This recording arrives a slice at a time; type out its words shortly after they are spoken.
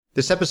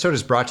This episode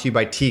is brought to you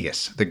by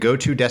Tegas, the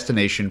go-to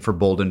destination for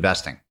bold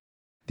investing.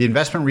 The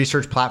investment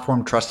research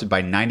platform trusted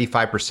by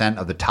 95%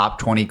 of the top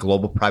 20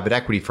 global private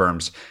equity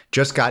firms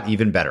just got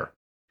even better.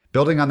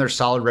 Building on their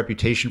solid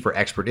reputation for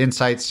expert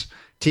insights,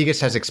 Tegas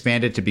has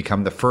expanded to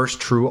become the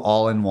first true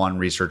all-in-one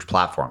research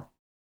platform.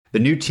 The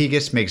new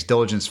Tegas makes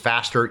diligence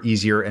faster,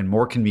 easier, and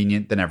more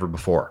convenient than ever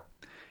before.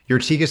 Your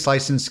Tegas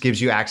license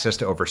gives you access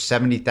to over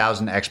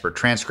 70,000 expert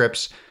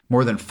transcripts,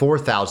 more than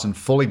 4,000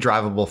 fully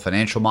drivable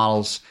financial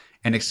models,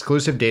 and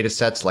exclusive data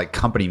sets like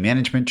company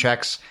management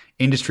checks,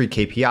 industry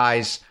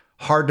KPIs,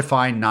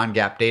 hard-to-find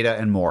non-GAAP data,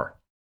 and more.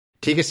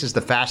 Tegas is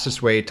the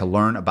fastest way to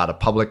learn about a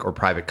public or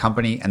private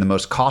company and the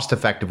most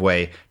cost-effective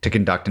way to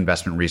conduct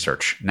investment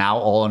research, now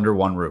all under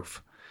one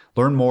roof.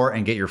 Learn more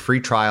and get your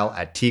free trial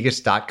at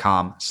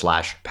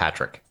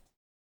tegas.com/Patrick.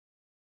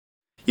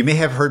 You may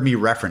have heard me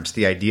reference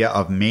the idea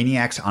of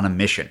maniacs on a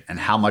mission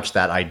and how much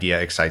that idea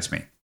excites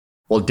me.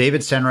 Well, David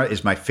Senra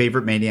is my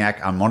favorite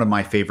maniac on one of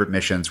my favorite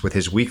missions with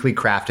his weekly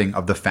crafting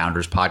of the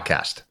Founders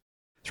podcast.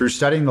 Through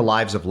studying the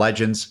lives of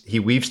legends, he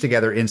weaves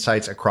together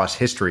insights across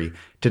history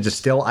to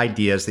distill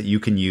ideas that you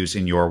can use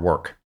in your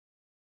work.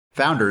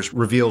 Founders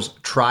reveals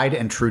tried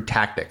and true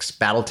tactics,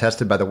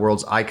 battle-tested by the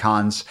world's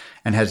icons,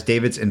 and has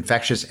David's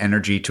infectious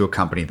energy to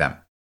accompany them.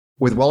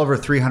 With well over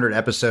 300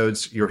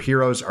 episodes, your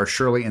heroes are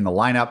surely in the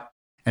lineup,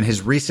 and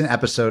his recent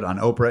episode on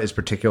Oprah is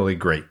particularly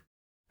great.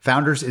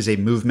 Founders is a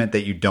movement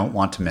that you don't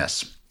want to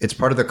miss. It's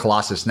part of the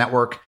Colossus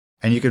Network,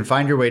 and you can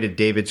find your way to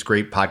David's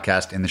great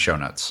podcast in the show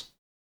notes.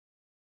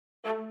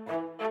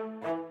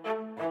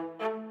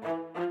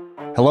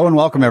 Hello and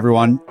welcome,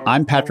 everyone.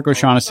 I'm Patrick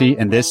O'Shaughnessy,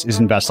 and this is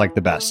Invest Like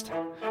the Best.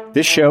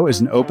 This show is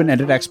an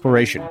open-ended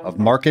exploration of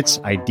markets,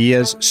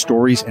 ideas,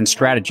 stories, and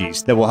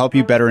strategies that will help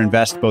you better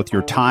invest both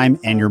your time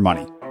and your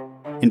money.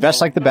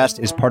 Invest Like the Best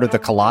is part of the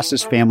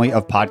Colossus family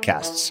of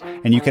podcasts,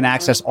 and you can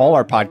access all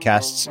our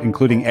podcasts,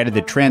 including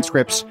edited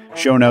transcripts,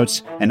 show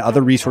notes, and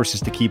other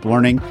resources to keep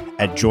learning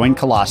at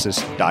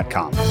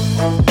joincolossus.com.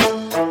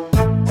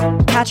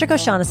 Patrick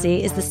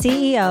O'Shaughnessy is the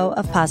CEO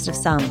of Positive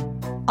Sum.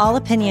 All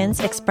opinions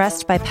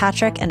expressed by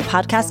Patrick and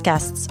podcast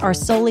guests are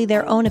solely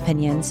their own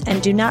opinions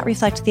and do not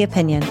reflect the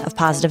opinion of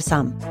Positive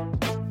Sum.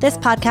 This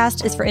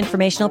podcast is for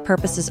informational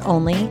purposes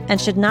only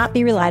and should not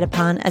be relied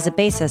upon as a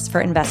basis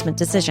for investment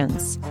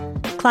decisions.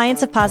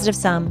 Clients of Positive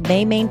Sum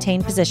may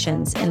maintain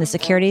positions in the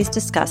securities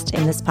discussed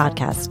in this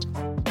podcast.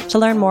 To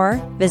learn more,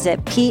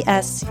 visit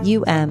psum.vc.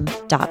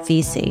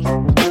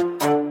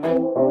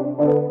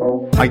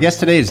 My guest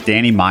today is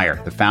Danny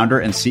Meyer, the founder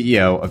and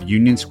CEO of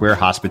Union Square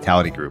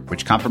Hospitality Group,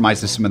 which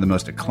compromises some of the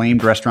most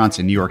acclaimed restaurants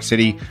in New York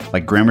City,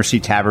 like Gramercy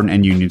Tavern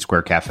and Union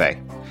Square Cafe.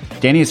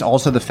 Danny is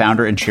also the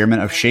founder and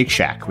chairman of Shake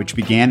Shack, which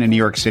began in New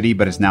York City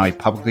but is now a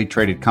publicly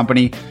traded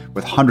company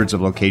with hundreds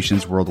of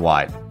locations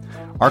worldwide.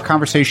 Our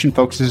conversation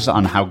focuses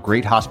on how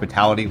great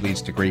hospitality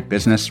leads to great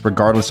business,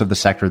 regardless of the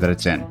sector that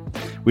it's in.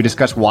 We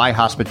discuss why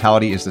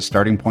hospitality is the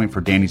starting point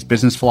for Danny's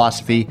business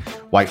philosophy,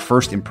 why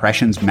first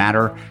impressions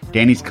matter,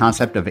 Danny's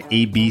concept of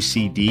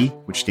ABCD,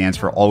 which stands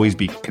for Always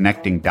Be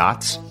Connecting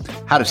Dots,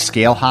 how to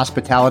scale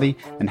hospitality,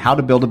 and how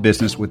to build a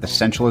business with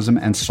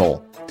essentialism and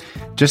soul.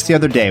 Just the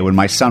other day, when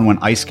my son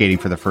went ice skating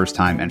for the first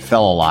time and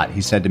fell a lot,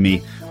 he said to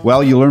me,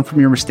 "Well, you learn from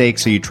your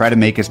mistakes, so you try to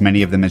make as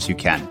many of them as you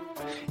can."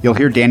 You'll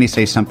hear Danny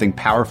say something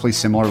powerfully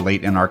similar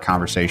late in our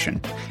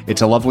conversation.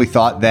 It's a lovely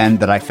thought then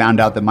that I found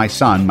out that my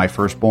son, my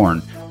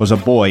firstborn, was a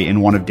boy in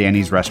one of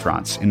Danny's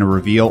restaurants in a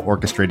reveal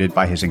orchestrated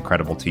by his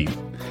incredible team.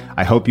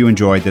 I hope you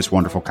enjoyed this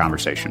wonderful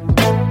conversation.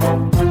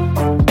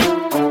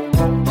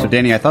 So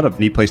Danny, I thought a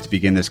neat place to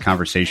begin this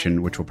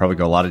conversation, which will probably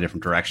go a lot of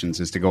different directions,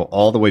 is to go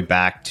all the way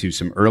back to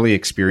some early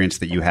experience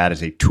that you had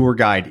as a tour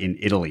guide in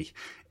Italy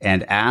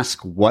and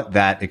ask what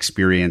that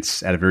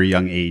experience at a very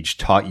young age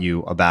taught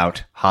you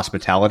about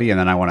hospitality. And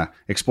then I want to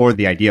explore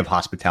the idea of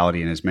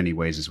hospitality in as many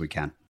ways as we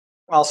can.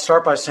 I'll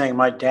start by saying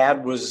my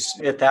dad was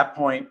at that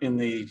point in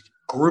the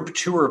group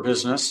tour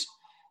business,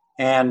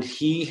 and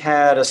he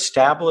had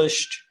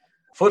established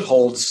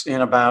footholds in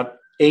about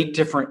 8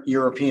 different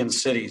European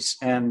cities.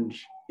 And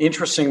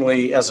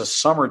interestingly, as a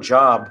summer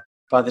job,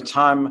 by the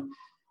time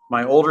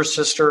my older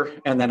sister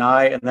and then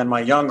I and then my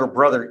younger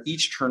brother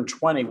each turned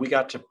 20, we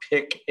got to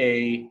pick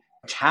a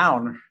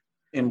town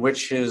in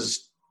which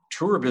his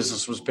tour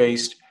business was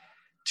based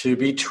to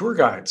be tour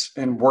guides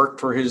and work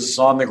for his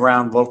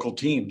on-the-ground local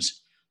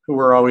teams who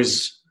were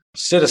always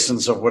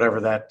citizens of whatever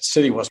that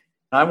city was.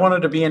 I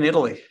wanted to be in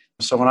Italy.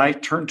 So when I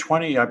turned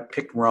 20, I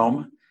picked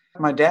Rome.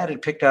 My dad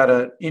had picked out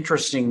an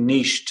interesting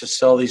niche to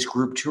sell these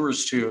group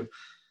tours to.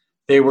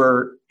 They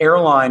were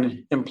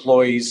airline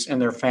employees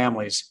and their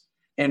families.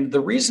 And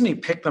the reason he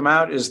picked them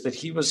out is that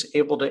he was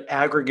able to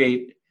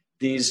aggregate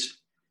these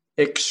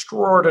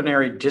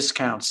extraordinary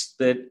discounts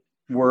that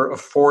were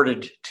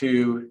afforded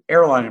to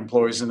airline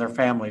employees and their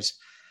families.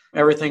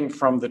 Everything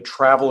from the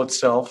travel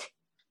itself,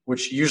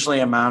 which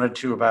usually amounted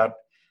to about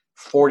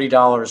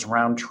 $40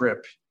 round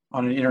trip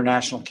on an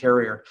international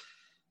carrier,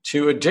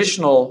 to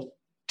additional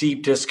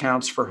deep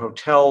discounts for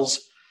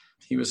hotels.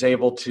 He was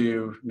able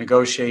to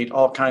negotiate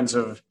all kinds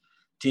of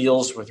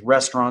deals with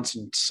restaurants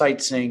and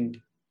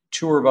sightseeing,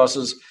 tour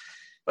buses.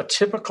 A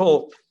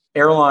typical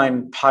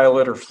airline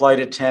pilot or flight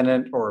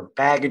attendant or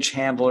baggage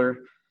handler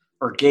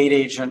or gate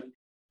agent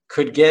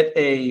could get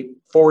a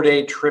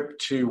 4-day trip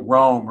to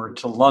Rome or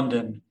to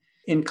London,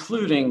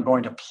 including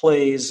going to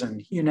plays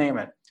and you name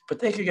it. But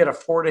they could get a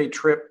 4-day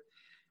trip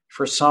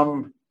for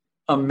some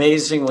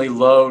amazingly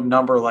low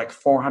number like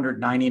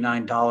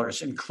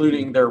 $499,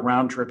 including their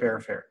round trip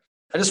airfare.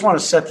 I just want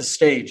to set the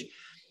stage.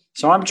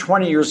 So I'm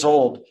 20 years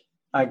old.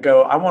 I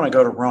want to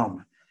go to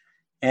Rome.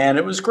 And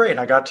it was great.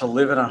 I got to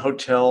live in a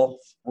hotel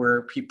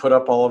where he put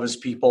up all of his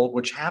people,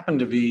 which happened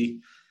to be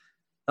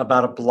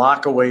about a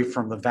block away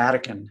from the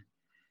Vatican.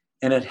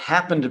 And it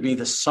happened to be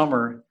the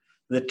summer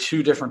that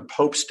 2 different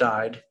popes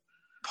died,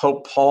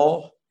 Pope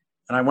Paul,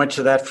 and I went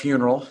to that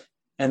funeral.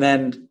 And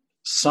then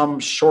some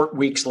short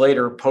weeks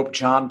later, Pope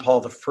John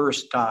Paul I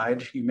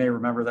died. You may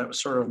remember that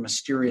was sort of a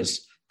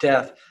mysterious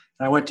death.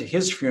 And I went to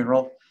his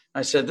funeral.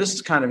 I said, this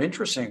is kind of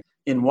interesting.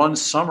 In one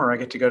summer, I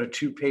get to go to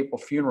 2 papal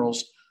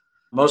funerals.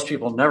 Most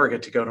people never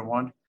get to go to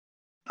one.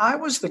 I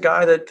was the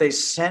guy that they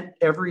sent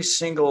every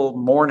single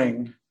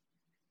morning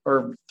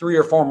or 3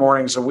 or 4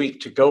 mornings a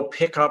week to go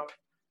pick up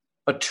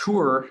a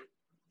tour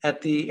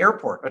at the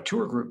airport, a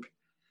tour group.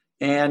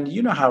 And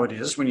you know how it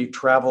is when you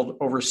traveled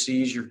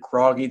overseas, you're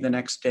groggy the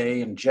next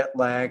day and jet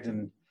lagged,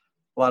 and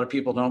a lot of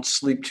people don't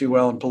sleep too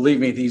well. And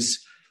believe me,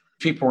 these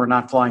people were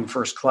not flying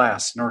first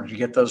class in order to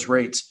get those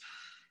rates.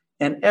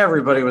 And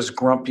everybody was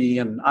grumpy.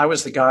 And I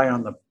was the guy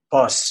on the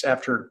bus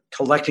after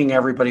collecting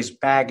everybody's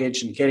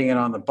baggage and getting it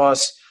on the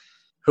bus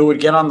who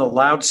would get on the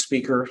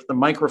loudspeaker, the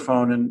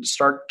microphone, and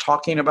start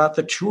talking about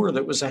the tour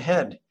that was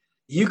ahead.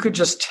 You could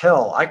just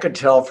tell. I could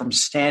tell from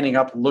standing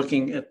up,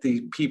 looking at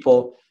the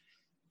people.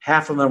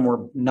 Half of them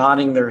were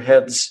nodding their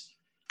heads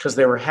because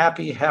they were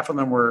happy. Half of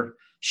them were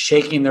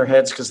shaking their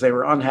heads because they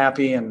were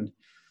unhappy. And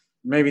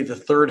maybe the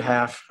third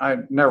half, I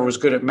never was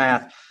good at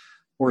math,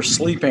 were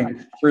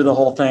sleeping through the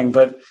whole thing.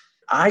 But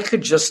I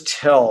could just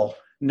tell,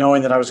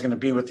 knowing that I was going to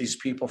be with these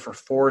people for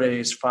 4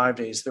 days, 5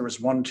 days. There was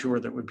one tour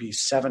that would be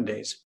 7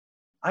 days.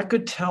 I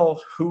could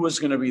tell who was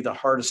going to be the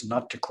hardest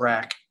nut to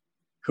crack,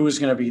 who was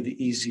going to be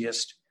the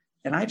easiest.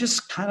 And I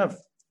just kind of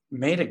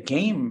made a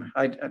game.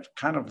 I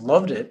kind of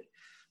loved it,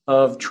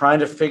 of trying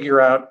to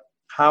figure out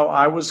how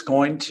I was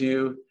going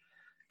to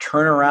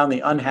turn around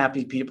the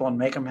unhappy people and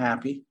make them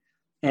happy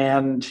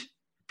and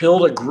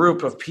build a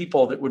group of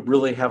people that would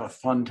really have a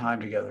fun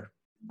time together.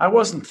 I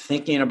wasn't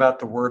thinking about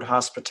the word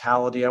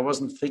hospitality. I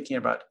wasn't thinking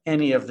about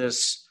any of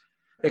this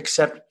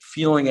except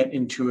feeling it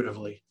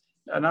intuitively.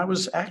 And I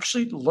was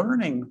actually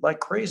learning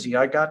like crazy.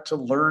 I got to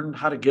learn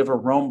how to give a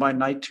Rome by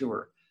night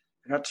tour.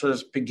 I got to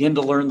begin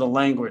to learn the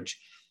language.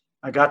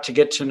 I got to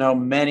get to know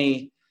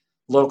many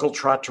local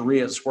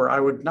trattorias where I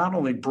would not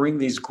only bring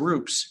these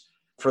groups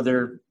for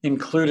their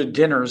included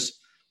dinners,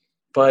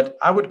 but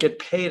I would get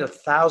paid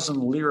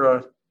 1,000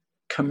 lira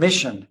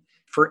commission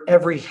for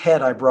every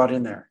head I brought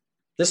in there.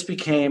 This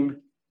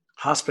became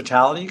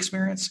hospitality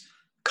experience,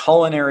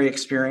 culinary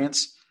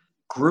experience,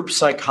 group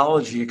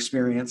psychology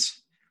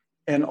experience,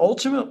 and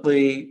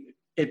ultimately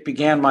it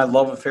began my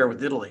love affair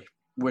with Italy,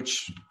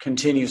 which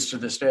continues to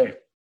this day.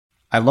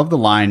 I love the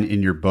line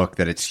in your book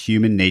that it's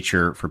human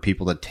nature for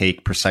people to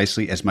take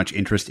precisely as much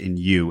interest in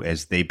you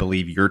as they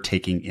believe you're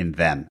taking in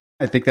them.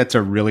 I think that's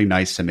a really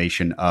nice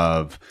summation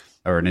of,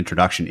 or an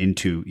introduction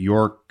into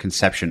your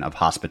conception of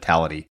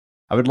hospitality.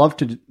 I would love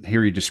to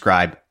hear you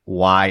describe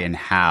why and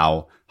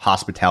how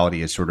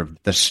hospitality is sort of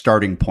the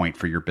starting point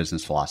for your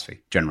business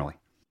philosophy generally.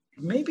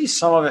 Maybe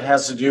some of it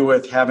has to do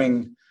with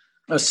having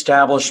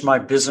established my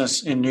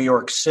business in New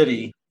York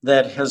City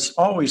that has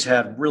always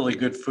had really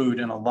good food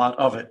and a lot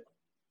of it.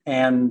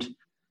 And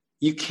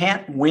you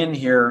can't win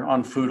here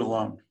on food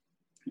alone.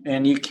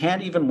 And you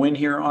can't even win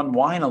here on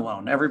wine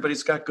alone.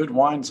 Everybody's got good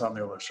wines on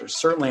their list, or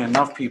certainly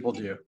enough people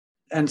do.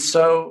 And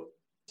so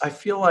I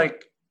feel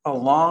like a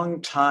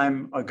long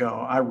time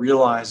ago, I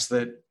realized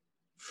that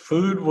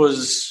food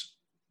was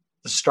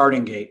the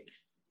starting gate.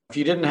 If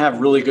you didn't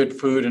have really good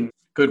food and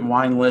good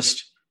wine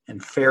list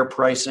and fair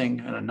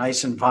pricing and a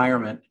nice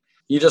environment,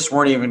 you just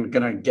weren't even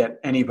going to get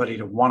anybody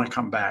to want to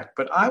come back.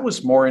 But I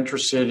was more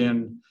interested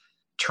in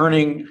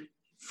turning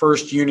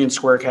first Union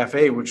Square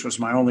Cafe, which was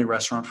my only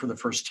restaurant for the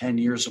first 10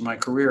 years of my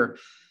career,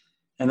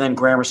 and then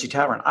Gramercy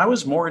Tavern. I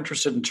was more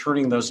interested in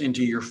turning those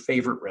into your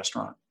favorite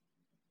restaurant.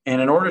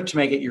 And in order to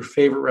make it your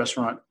favorite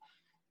restaurant,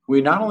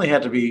 we not only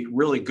had to be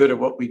really good at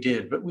what we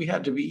did, but we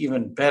had to be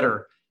even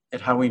better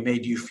at how we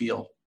made you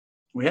feel.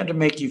 We had to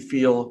make you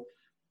feel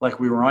like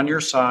we were on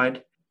your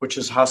side, which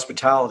is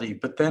hospitality,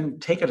 but then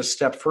take it a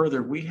step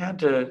further. We had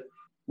to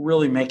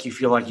really make you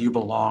feel like you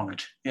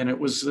belonged. And it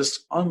was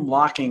this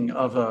unlocking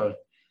of a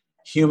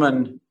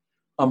human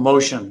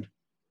emotion,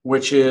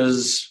 which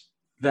is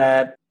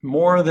that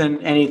more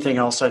than anything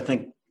else, I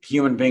think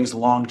human beings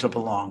long to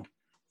belong.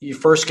 You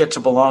first get to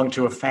belong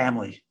to a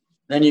family.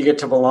 Then you get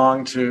to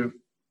belong to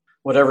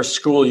whatever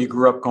school you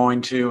grew up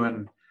going to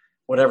and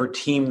whatever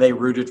team they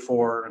rooted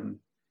for. And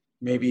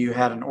maybe you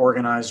had an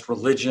organized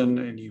religion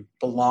and you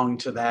belonged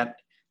to that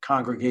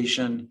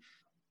congregation.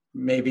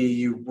 Maybe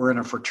you were in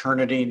a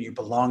fraternity and you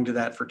belong to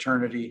that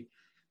fraternity.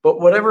 But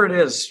whatever it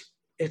is,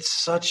 it's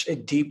such a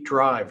deep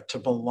drive to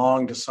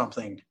belong to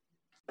something.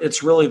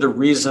 It's really the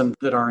reason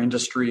that our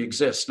industry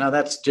exists. Now,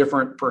 that's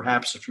different,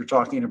 perhaps, if you're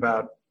talking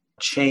about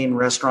a chain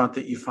restaurant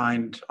that you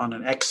find on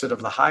an exit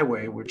of the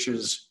highway, which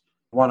is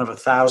one of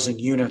 1,000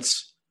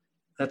 units.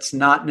 That's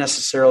not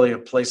necessarily a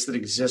place that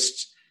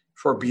exists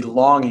for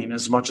belonging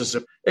as much as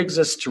it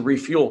exists to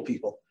refuel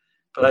people.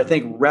 But I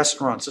think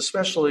restaurants,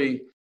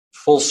 especially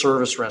full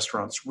service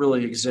restaurants,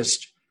 really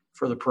exist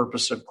for the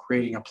purpose of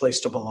creating a place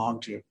to belong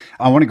to.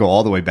 I want to go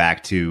all the way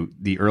back to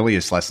the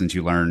earliest lessons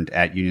you learned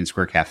at Union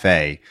Square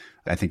Cafe.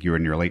 I think you were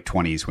in your late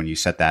 20s when you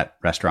set that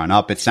restaurant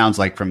up. It sounds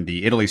like from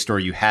the Italy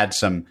story, you had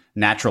some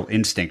natural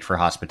instinct for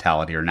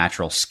hospitality or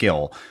natural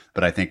skill.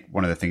 But I think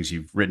one of the things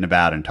you've written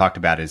about and talked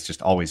about is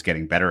just always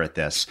getting better at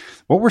this.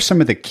 What were some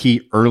of the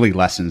key early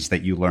lessons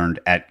that you learned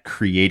at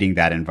creating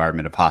that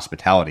environment of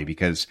hospitality?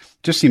 Because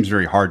it just seems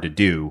very hard to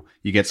do.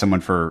 You get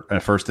someone for a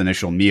first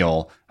initial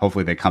meal.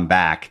 Hopefully they come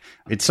back.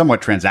 It's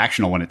somewhat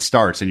transactional when it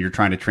starts, and you're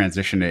trying to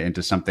transition it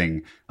into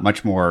something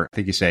much more, I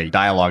think you say,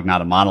 dialogue,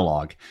 not a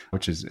monologue,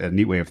 which is a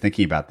neat way of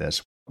thinking about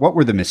this. What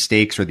were the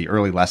mistakes or the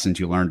early lessons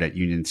you learned at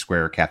Union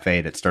Square Cafe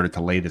that started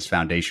to lay this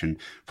foundation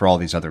for all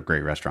these other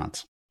great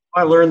restaurants?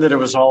 I learned that it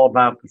was all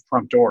about the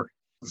front door.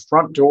 The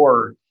front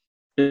door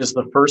is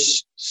the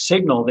first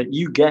signal that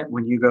you get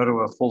when you go to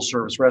a full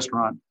service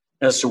restaurant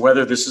as to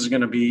whether this is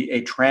going to be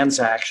a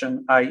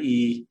transaction,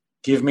 i.e.,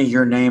 give me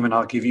your name and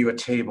I'll give you a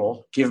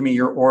table, give me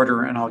your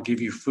order and I'll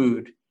give you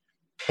food,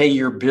 pay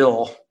your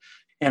bill,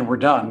 and we're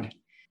done.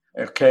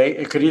 Okay.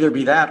 It could either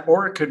be that,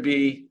 or it could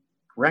be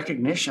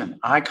recognition,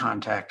 eye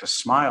contact, a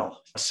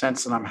smile, a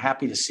sense that I'm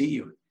happy to see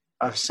you,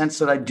 a sense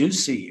that I do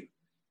see you,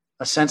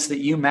 a sense that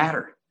you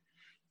matter.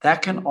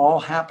 That can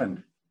all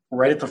happen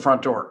right at the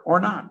front door or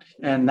not.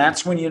 And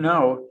that's when you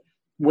know,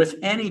 with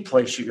any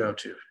place you go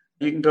to,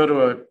 you can go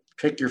to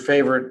pick your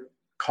favorite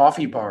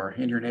coffee bar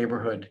in your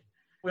neighborhood.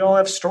 We all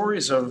have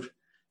stories of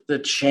the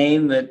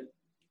chain that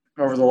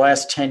over the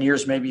last 10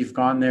 years, maybe you've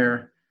gone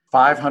there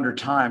 500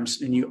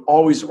 times and you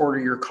always order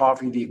your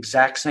coffee the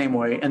exact same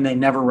way and they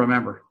never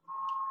remember,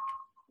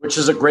 which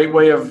is a great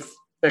way of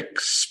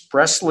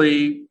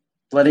expressly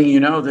letting you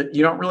know that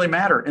you don't really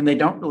matter and they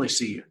don't really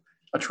see you,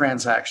 a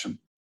transaction.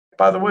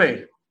 By the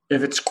way,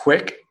 if it's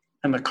quick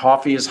and the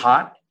coffee is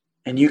hot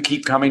and you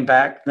keep coming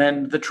back,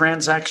 then the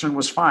transaction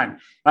was fine.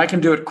 I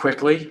can do it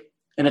quickly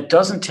and it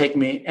doesn't take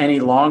me any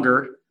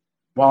longer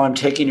while I'm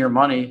taking your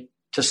money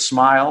to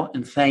smile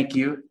and thank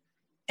you.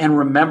 And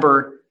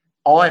remember,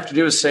 all I have to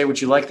do is say,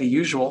 would you like the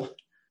usual?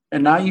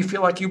 And now you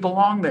feel like you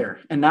belong there.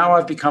 And now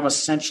I've become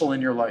essential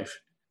in your life.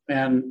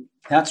 And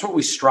that's what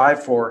we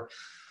strive for.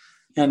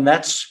 And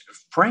that's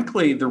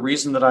frankly the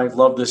reason that I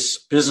love this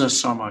business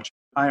so much.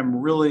 I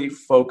am really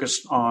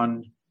focused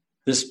on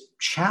this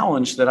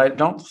challenge that I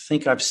don't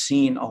think I've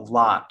seen a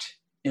lot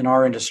in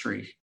our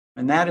industry.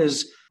 And that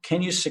is,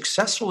 can you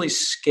successfully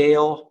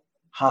scale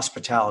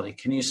hospitality?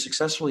 Can you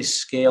successfully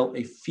scale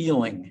a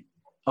feeling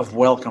of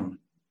welcome?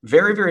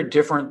 Very, very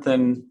different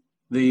than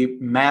the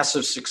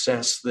massive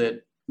success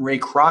that Ray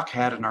Kroc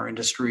had in our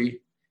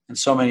industry and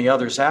so many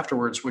others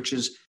afterwards, which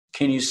is,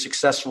 can you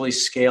successfully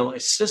scale a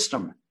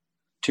system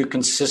to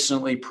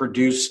consistently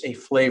produce a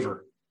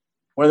flavor?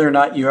 Whether or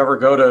not you ever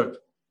go to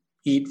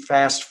eat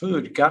fast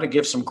food, you got to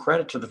give some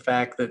credit to the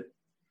fact that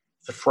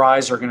the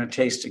fries are going to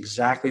taste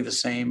exactly the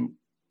same,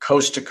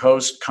 coast to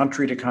coast,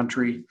 country to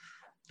country.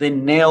 They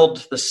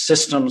nailed the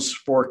systems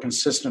for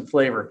consistent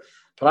flavor.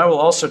 But I will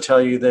also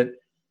tell you that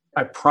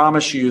I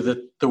promise you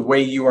that the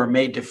way you are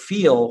made to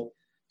feel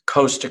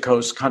coast to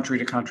coast, country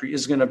to country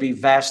is going to be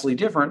vastly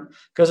different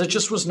because it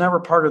just was never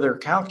part of their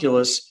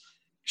calculus.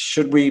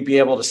 Should we be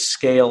able to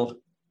scale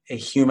a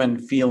human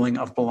feeling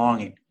of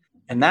belonging?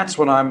 And that's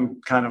what I'm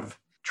kind of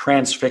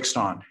transfixed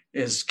on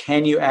is,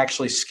 can you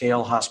actually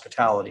scale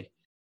hospitality?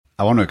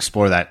 I want to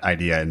explore that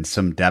idea in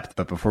some depth,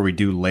 but before we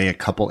do, lay a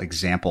couple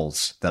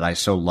examples that I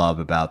so love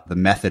about the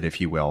method,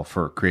 if you will,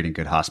 for creating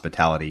good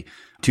hospitality.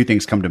 Two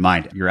things come to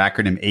mind: your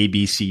acronym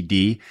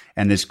ABCD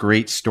and this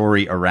great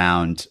story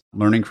around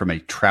learning from a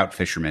trout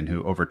fisherman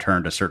who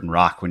overturned a certain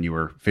rock when you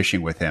were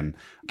fishing with him.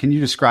 Can you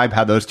describe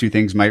how those two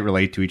things might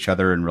relate to each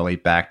other and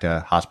relate back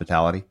to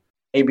hospitality?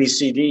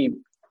 ABCD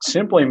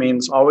simply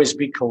means always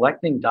be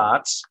collecting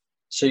dots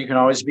so you can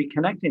always be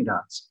connecting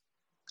dots.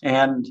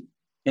 And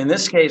in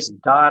this case,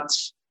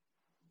 dots,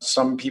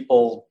 some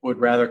people would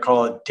rather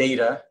call it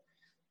data.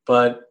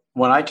 But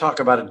when I talk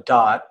about a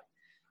dot,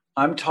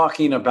 I'm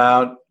talking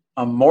about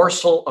a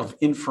morsel of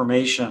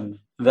information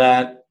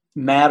that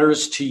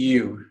matters to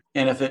you.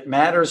 And if it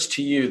matters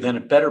to you, then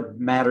it better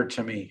matter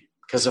to me.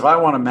 Because if I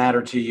want to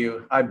matter to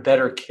you, I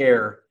better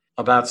care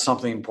about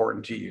something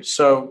important to you.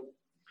 So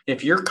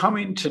if you're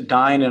coming to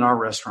dine in our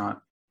restaurant,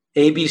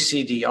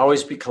 ABCD,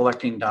 always be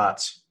collecting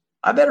dots.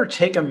 I better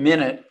take a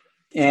minute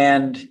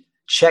and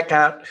check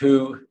out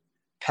who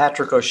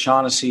Patrick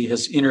O'Shaughnessy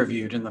has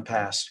interviewed in the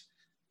past.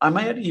 I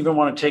might even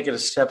want to take it a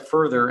step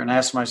further and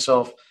ask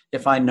myself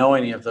if I know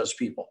any of those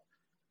people.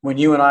 When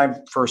you and I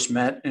first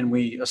met and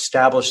we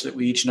established that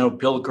we each know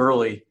Bill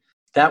Gurley,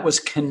 that was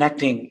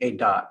connecting a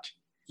dot.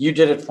 You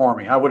did it for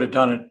me. I would have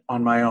done it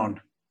on my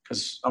own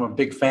because I'm a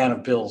big fan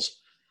of Bill's.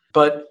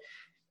 But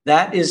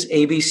that is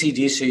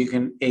ABCD, so you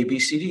can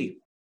ABCD.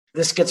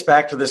 This gets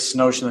back to this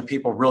notion that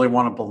people really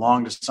want to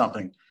belong to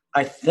something.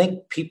 I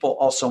think people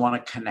also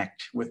want to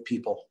connect with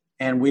people.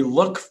 And we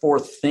look for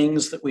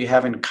things that we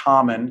have in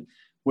common,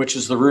 which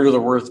is the root of the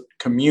word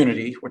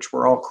community, which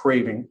we're all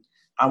craving.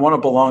 I want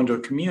to belong to a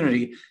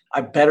community.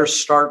 I better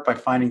start by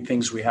finding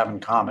things we have in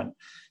common.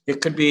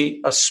 It could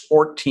be a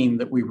sport team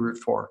that we root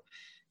for.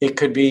 It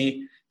could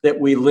be that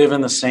we live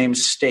in the same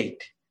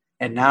state,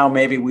 and now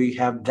maybe we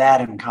have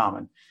that in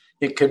common.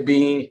 It could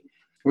be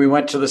we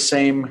went to the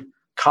same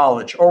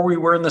college, or we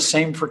were in the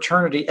same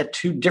fraternity at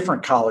two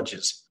different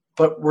colleges.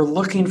 But we're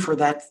looking for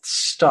that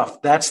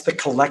stuff. That's the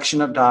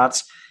collection of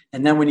dots.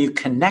 And then when you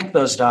connect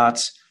those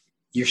dots,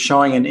 you're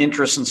showing an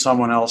interest in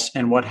someone else.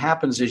 And what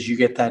happens is you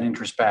get that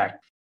interest back.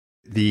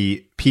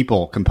 The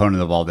people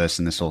component of all this,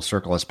 and this will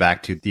circle us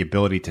back to the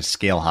ability to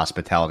scale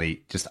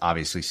hospitality, just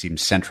obviously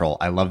seems central.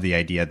 I love the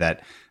idea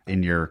that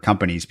in your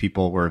companies,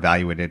 people were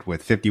evaluated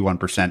with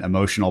 51%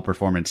 emotional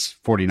performance,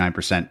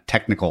 49%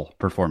 technical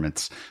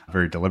performance.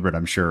 Very deliberate,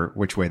 I'm sure,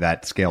 which way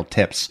that scale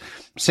tips.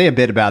 Say a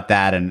bit about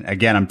that. And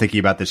again, I'm thinking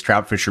about this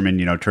trout fisherman,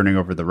 turning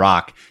over the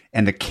rock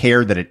and the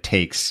care that it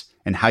takes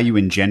and how you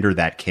engender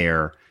that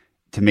care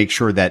to make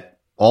sure that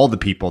all the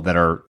people that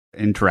are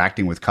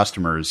interacting with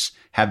customers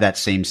have that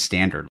same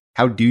standard.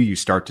 How do you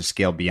start to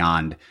scale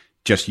beyond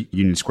just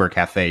Union Square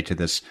Cafe to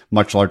this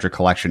much larger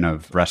collection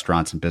of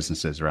restaurants and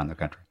businesses around the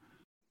country?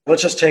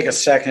 Let's just take a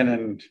second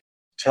and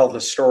tell the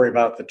story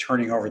about the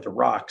turning over the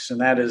rocks. And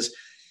that is,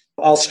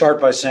 I'll start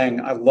by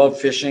saying I love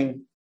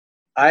fishing.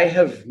 I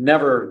have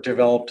never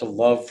developed a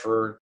love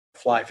for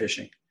fly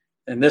fishing.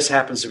 And this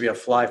happens to be a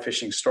fly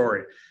fishing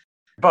story.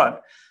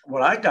 But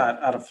what I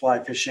got out of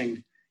fly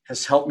fishing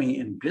has helped me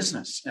in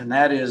business. And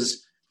that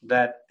is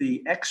that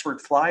the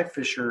expert fly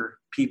fisher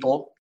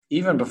people,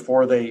 even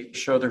before they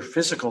show their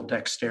physical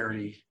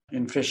dexterity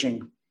in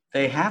fishing,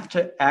 they have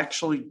to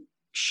actually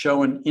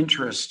show an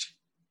interest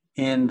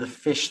in the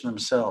fish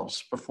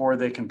themselves before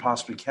they can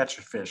possibly catch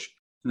a fish.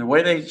 And the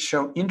way they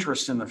show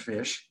interest in the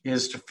fish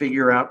is to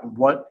figure out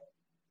what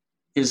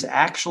is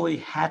actually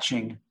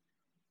hatching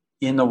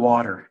in the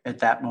water at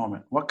that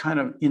moment. What kind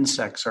of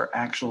insects are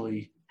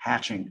actually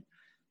hatching?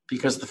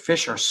 Because the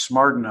fish are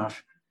smart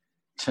enough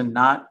to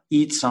not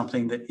eat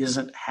something that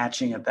isn't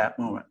hatching at that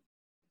moment.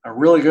 A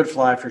really good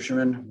fly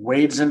fisherman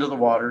wades into the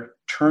water,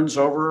 turns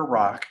over a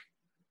rock,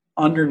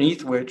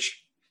 underneath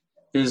which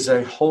is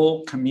a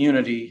whole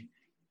community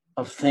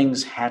of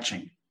things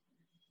hatching.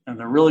 And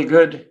the really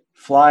good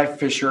fly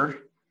fisher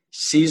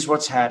sees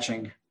what's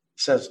hatching,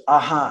 says,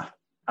 aha,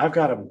 I've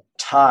got to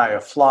tie a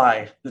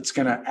fly that's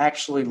going to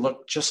actually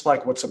look just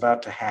like what's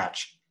about to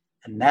hatch.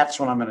 And that's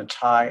what I'm going to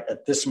tie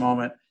at this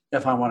moment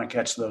if I want to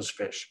catch those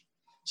fish.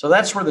 So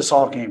that's where this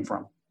all came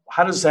from.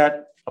 How does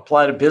that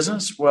apply to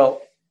business?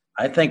 Well,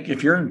 I think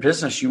if you're in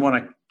business, you want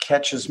to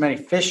catch as many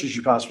fish as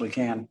you possibly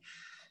can,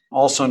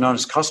 also known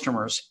as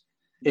customers.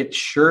 It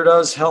sure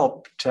does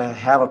help to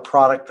have a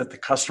product that the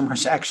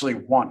customers actually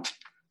want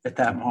at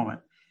that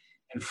moment.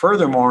 And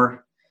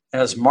furthermore,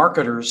 as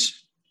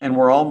marketers, and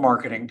we're all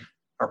marketing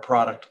our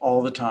product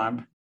all the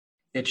time,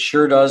 it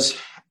sure does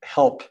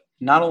help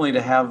not only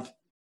to have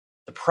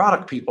the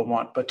product people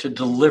want, but to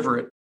deliver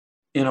it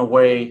in a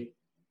way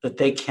that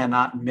they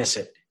cannot miss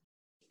it.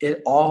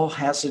 It all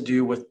has to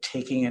do with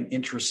taking an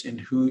interest in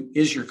who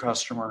is your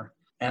customer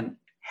and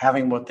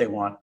having what they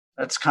want.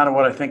 That's kind of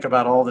what I think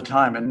about all the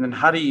time. And then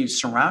how do you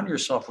surround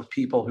yourself with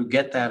people who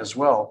get that as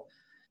well?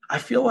 I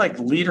feel like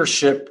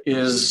leadership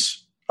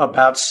is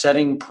about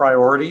setting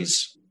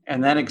priorities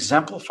and then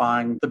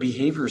exemplifying the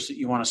behaviors that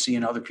you want to see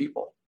in other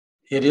people.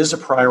 It is a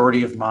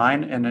priority of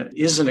mine, and it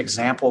is an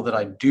example that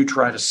I do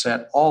try to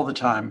set all the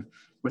time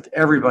with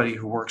everybody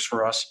who works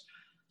for us,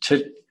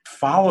 to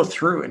follow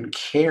through and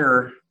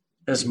care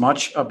as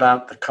much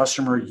about the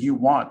customer you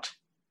want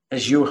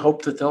as you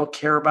hope that they'll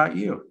care about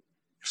you.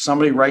 If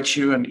somebody writes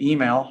you an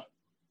email,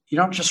 you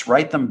don't just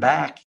write them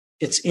back.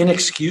 It's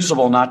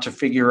inexcusable not to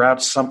figure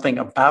out something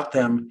about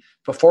them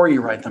before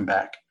you write them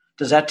back.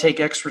 Does that take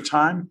extra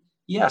time?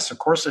 Yes, of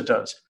course it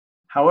does.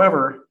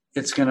 However,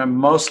 it's going to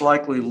most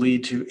likely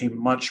lead to a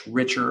much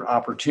richer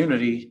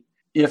opportunity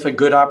if a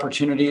good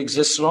opportunity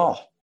exists at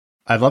all.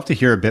 I'd love to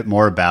hear a bit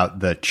more about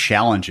the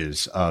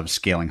challenges of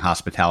scaling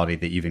hospitality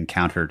that you've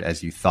encountered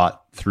as you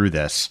thought through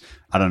this.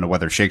 I don't know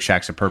whether Shake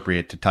Shack's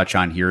appropriate to touch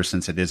on here,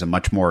 since it is a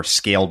much more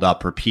scaled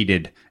up,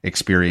 repeated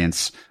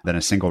experience than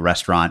a single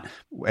restaurant.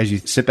 As you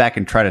sit back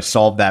and try to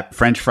solve that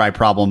French fry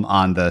problem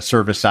on the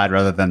service side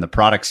rather than the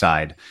product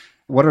side,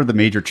 what are the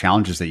major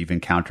challenges that you've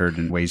encountered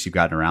and ways you've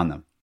gotten around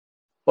them?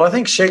 Well, I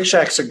think Shake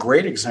Shack's a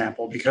great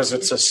example because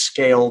it's a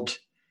scaled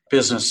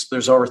business.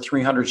 There's over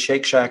 300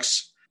 Shake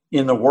Shacks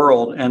in the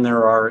world, and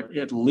there are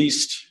at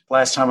least,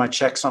 last time I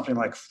checked, something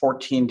like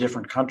 14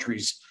 different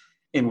countries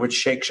in which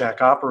Shake Shack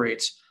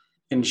operates.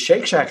 In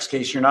Shake Shack's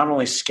case, you're not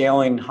only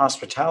scaling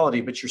hospitality,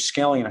 but you're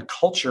scaling a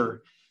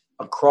culture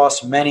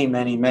across many,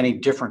 many, many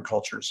different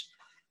cultures.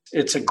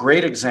 It's a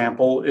great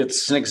example.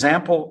 It's an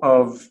example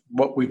of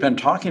what we've been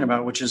talking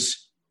about, which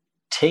is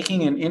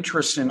taking an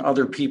interest in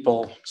other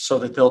people so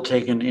that they'll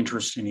take an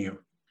interest in you.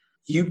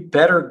 You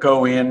better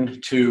go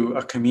into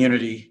a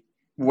community,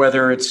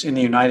 whether it's in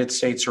the United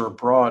States or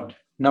abroad,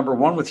 number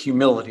one, with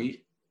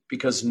humility,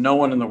 because no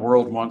one in the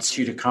world wants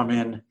you to come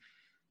in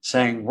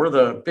saying, we're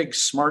the big,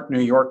 smart New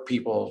York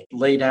people,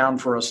 lay down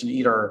for us and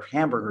eat our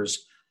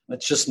hamburgers.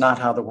 That's just not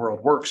how the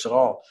world works at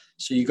all.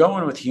 So you go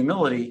in with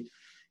humility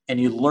and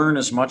you learn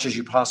as much as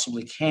you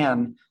possibly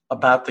can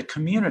about the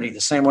community,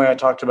 the same way I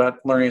talked about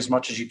learning as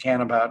much as you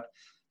can about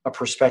a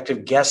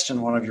prospective guest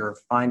in one of your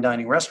fine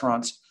dining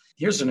restaurants.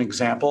 Here's an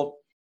example,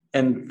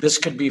 and this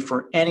could be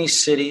for any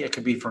city, it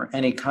could be for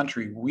any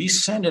country. We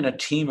send in a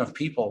team of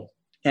people,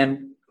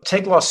 and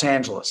take Los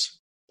Angeles.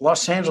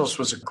 Los Angeles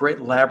was a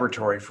great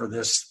laboratory for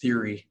this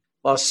theory.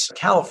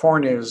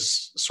 California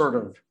is sort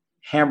of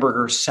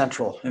hamburger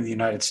central in the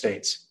United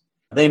States.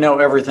 They know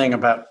everything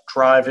about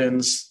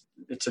drive-ins.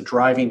 It's a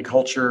driving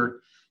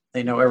culture.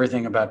 They know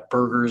everything about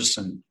burgers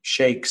and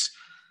shakes.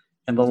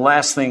 And the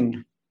last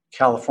thing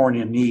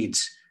California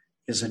needs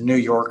is a New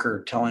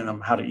Yorker telling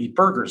them how to eat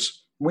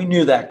burgers. We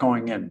knew that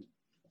going in.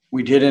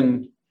 We did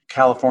in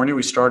California.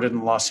 We started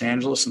in Los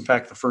Angeles. In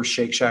fact, the first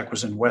Shake Shack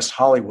was in West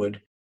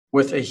Hollywood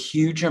with a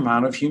huge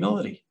amount of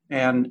humility.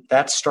 And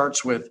that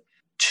starts with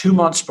 2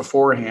 months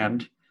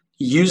beforehand,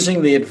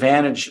 using the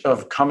advantage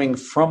of coming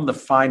from the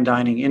fine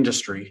dining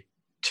industry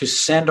to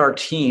send our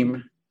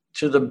team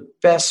to the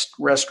best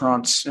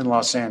restaurants in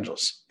Los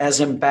Angeles as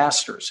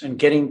ambassadors and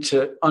getting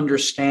to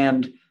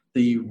understand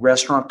the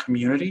restaurant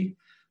community,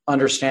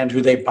 understand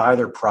who they buy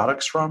their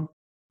products from,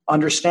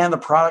 understand the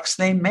products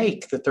they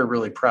make that they're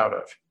really proud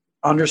of,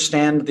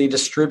 understand the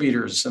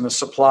distributors and the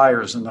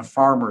suppliers and the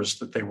farmers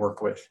that they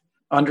work with,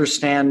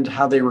 understand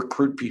how they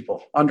recruit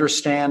people,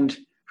 understand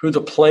who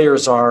the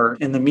players are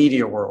in the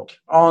media world,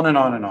 on and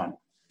on and on.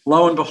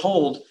 Lo and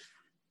behold,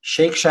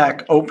 Shake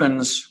Shack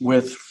opens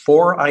with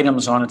 4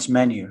 items on its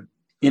menu.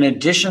 In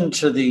addition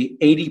to the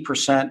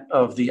 80%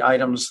 of the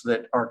items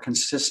that are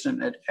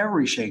consistent at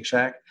every Shake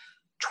Shack,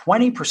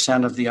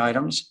 20% of the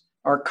items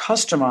are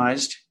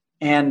customized.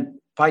 And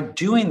by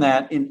doing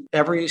that in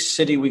every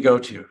city we go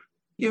to,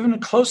 even a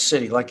close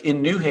city like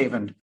in New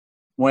Haven,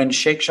 when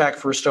Shake Shack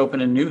first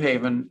opened in New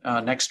Haven,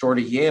 next door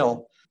to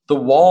Yale, the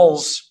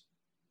walls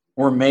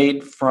were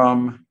made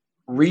from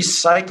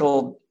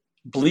recycled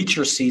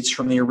bleacher seats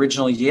from the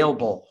original Yale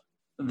Bowl.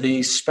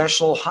 The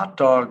special hot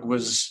dog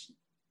was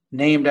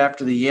named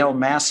after the Yale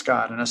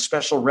mascot, and a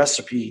special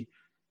recipe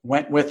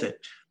went with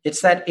it.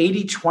 It's that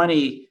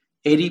 80-20,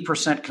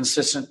 80%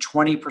 consistent,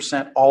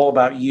 20% all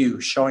about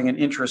you, showing an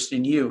interest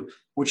in you,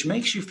 which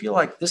makes you feel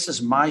like this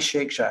is my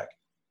Shake Shack.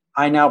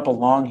 I now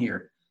belong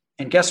here.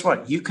 And guess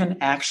what? You can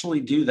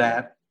actually do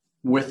that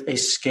with a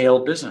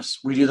scaled business.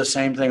 We do the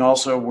same thing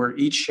also where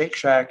each Shake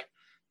Shack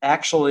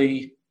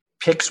actually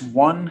picks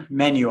one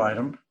menu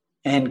item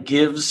and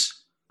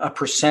gives a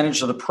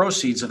percentage of the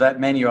proceeds of that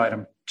menu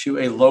item to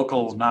a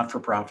local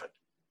not-for-profit,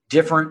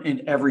 different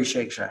in every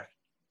Shake Shack.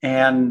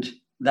 And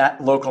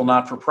that local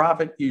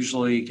not-for-profit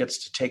usually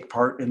gets to take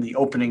part in the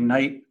opening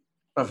night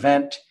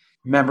event.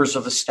 Members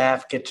of the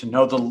staff get to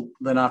know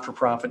the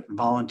not-for-profit and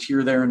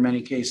volunteer there in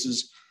many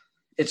cases.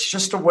 It's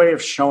just a way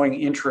of showing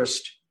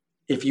interest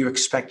if you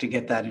expect to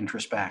get that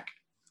interest back.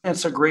 And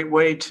it's a great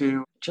way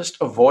to just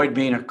avoid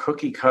being a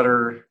cookie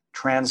cutter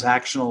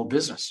transactional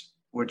business,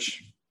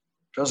 which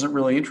doesn't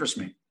really interest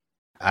me.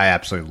 I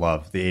absolutely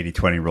love the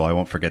 80-20 rule. I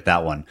won't forget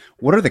that one.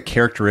 What are the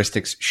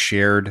characteristics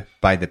shared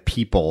by the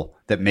people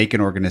that make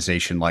an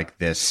organization like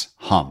this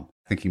hum?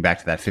 Thinking back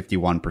to that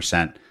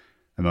 51%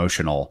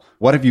 emotional,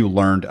 what have you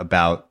learned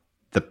about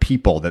the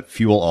people that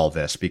fuel all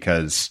this?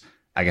 Because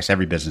I guess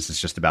every business is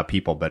just about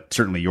people, but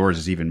certainly yours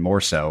is even more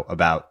so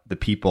about the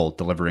people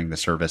delivering the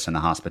service and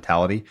the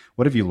hospitality.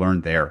 What have you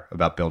learned there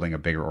about building a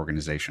bigger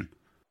organization?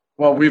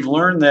 Well, we've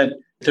learned that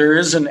there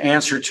is an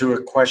answer to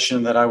a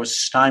question that I was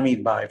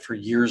stymied by for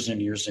years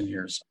and years and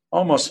years.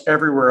 Almost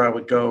everywhere I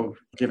would go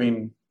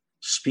giving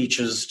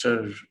speeches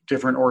to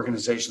different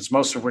organizations,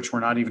 most of which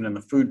were not even in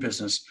the food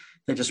business.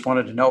 They just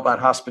wanted to know about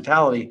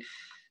hospitality.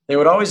 They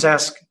would always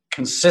ask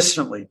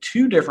consistently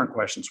 2 different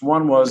questions.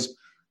 One was,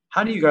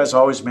 how do you guys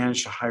always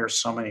manage to hire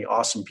so many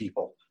awesome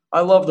people?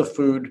 I love the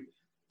food,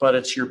 but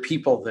it's your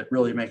people that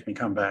really make me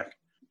come back.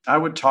 I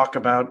would talk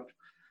about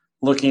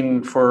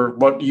looking for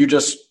what you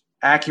just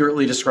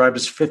accurately described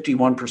as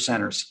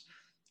 51%ers,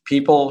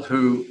 people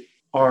who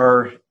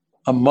are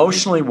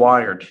emotionally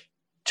wired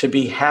to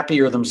be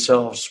happier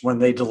themselves when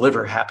they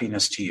deliver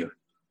happiness to you.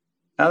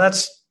 Now,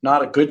 that's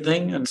not a good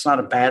thing, and it's not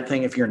a bad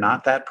thing if you're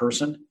not that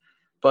person,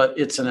 but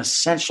it's an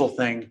essential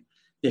thing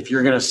if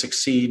you're going to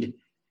succeed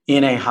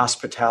in a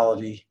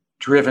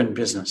hospitality-driven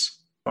business.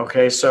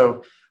 Okay,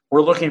 so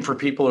we're looking for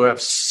people who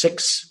have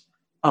 6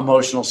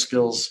 emotional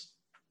skills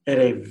at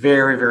a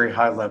very, very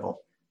high level.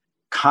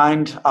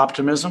 Kind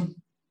optimism,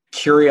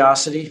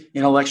 curiosity,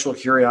 intellectual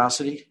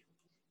curiosity,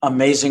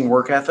 amazing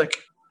work ethic,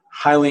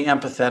 highly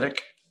empathetic,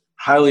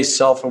 highly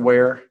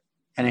self-aware,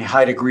 and a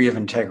high degree of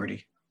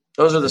integrity.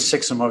 Those are the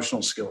 6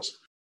 emotional skills.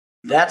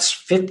 That's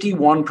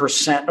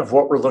 51% of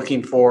what we're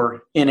looking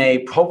for in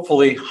a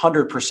hopefully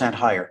 100%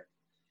 hire.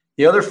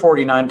 The other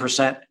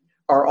 49%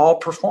 are all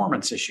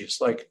performance issues.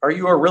 Like, are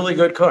you a really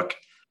good cook?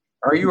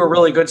 Are you a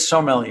really good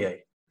sommelier?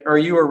 Are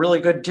you a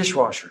really good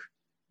dishwasher?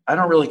 I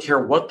don't really care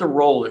what the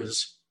role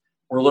is.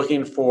 We're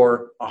looking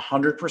for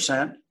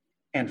 100%,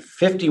 and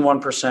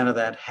 51% of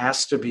that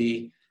has to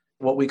be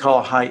what we call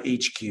a high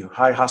HQ,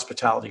 high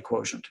hospitality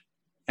quotient.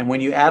 And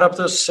when you add up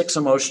those 6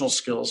 emotional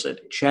skills,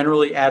 it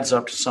generally adds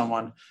up to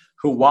someone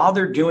who, while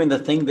they're doing the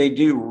thing they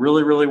do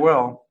really, really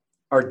well,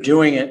 are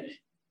doing it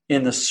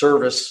in the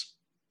service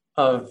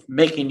of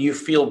making you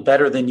feel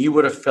better than you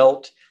would have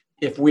felt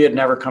if we had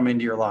never come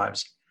into your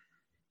lives.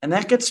 And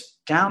that gets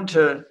down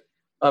to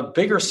a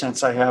bigger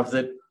sense I have,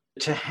 that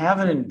to have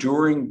an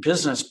enduring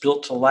business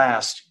built to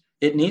last,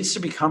 it needs to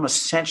become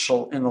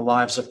essential in the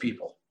lives of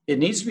people. It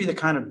needs to be the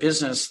kind of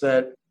business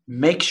that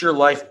makes your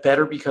life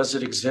better because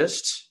it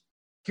exists.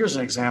 Here's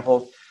an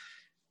example.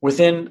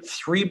 Within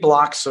 3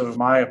 blocks of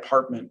my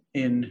apartment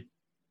in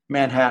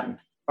Manhattan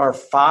are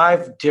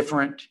 5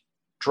 different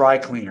dry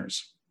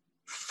cleaners,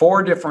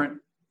 4 different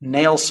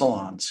nail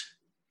salons.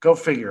 Go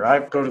figure. I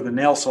go to the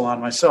nail salon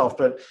myself,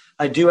 but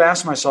I do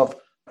ask myself,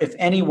 if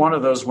any one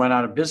of those went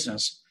out of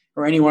business,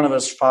 or any one of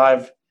those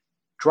 5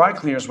 dry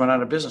cleaners went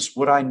out of business,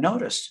 would I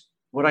notice?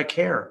 Would I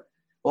care?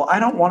 Well, I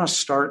don't want to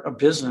start a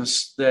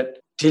business that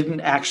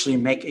didn't actually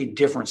make a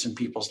difference in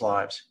people's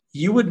lives.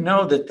 You would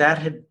know that that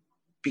had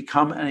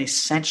become an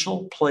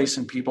essential place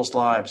in people's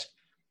lives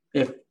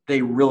if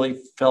they really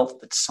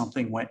felt that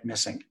something went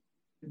missing.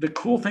 The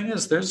cool thing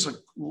is there's a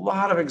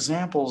lot of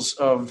examples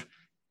of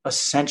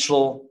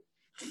essential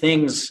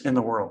things in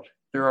the world.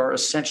 There are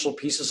essential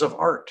pieces of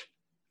art.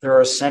 There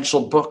are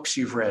essential books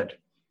you've read.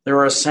 There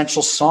are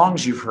essential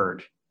songs you've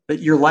heard,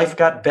 that your life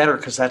got better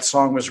because that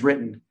song was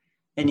written.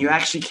 And you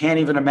actually can't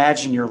even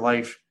imagine your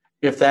life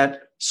if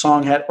that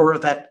song had, or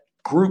if that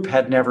group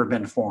had never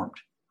been formed.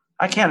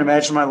 I can't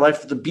imagine my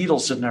life if the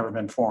Beatles had never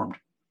been formed,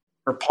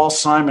 or Paul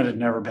Simon had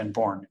never been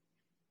born,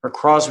 or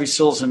Crosby,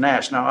 Stills, and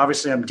Nash. Now,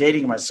 obviously, I'm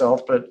dating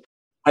myself, but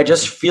I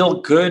just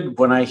feel good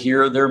when I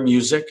hear their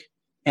music,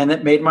 and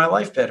it made my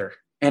life better.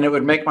 And it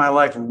would make my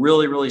life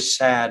really, really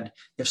sad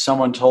if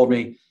someone told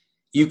me,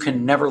 you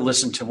can never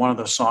listen to one of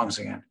those songs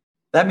again.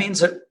 That means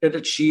that it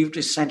achieved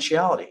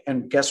essentiality.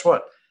 And guess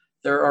what?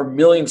 There are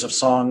millions of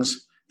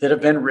songs that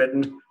have been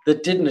written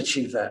that didn't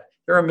achieve that.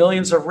 There are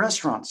millions of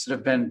restaurants that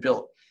have been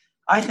built.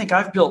 I think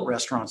I've built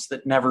restaurants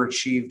that never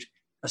achieved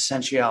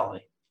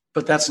essentiality,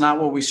 but that's not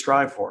what we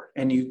strive for.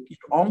 And you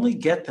only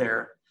get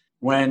there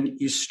when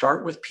you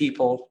start with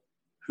people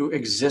who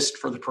exist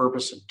for the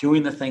purpose of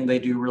doing the thing they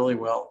do really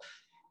well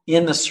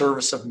in the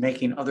service of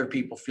making other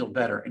people feel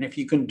better. And if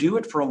you can do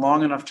it for a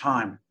long enough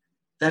time,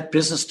 that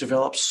business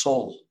develops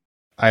soul.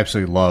 I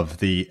absolutely love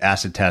the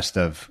acid test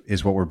of,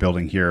 is what we're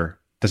building here,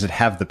 does it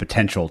have the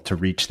potential to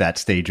reach that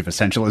stage of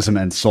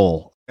essentialism and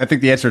soul? I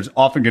think the answer is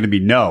often going to be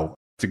no.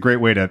 It's a great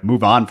way to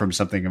move on from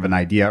something of an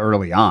idea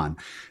early on.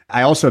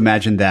 I also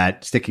imagine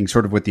that, sticking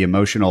sort of with the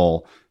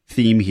emotional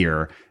theme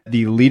here,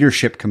 the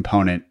leadership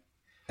component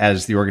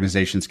as the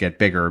organizations get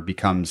bigger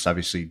becomes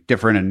obviously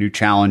different and new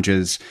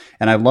challenges.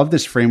 And I love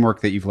this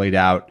framework that you've laid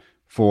out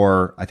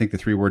for, I think the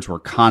 3 words were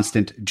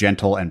constant,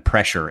 gentle, and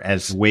pressure,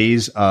 as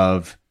ways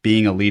of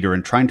being a leader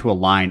and trying to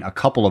align a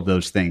couple of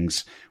those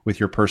things with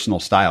your personal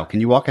style. Can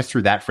you walk us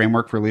through that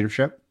framework for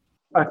leadership?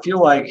 I feel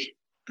like,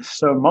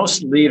 so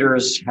most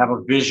leaders have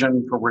a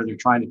vision for where they're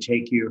trying to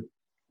take you.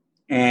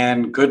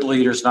 And good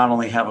leaders not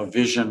only have a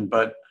vision,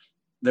 but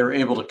they're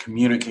able to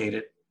communicate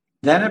it.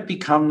 Then it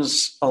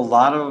becomes a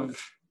lot of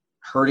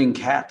herding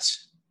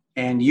cats.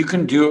 And you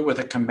can do it with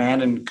a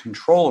command and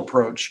control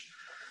approach.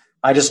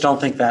 I just don't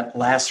think that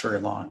lasts very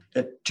long.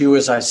 Do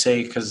as I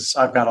say because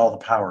I've got all the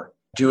power.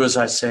 Do as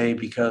I say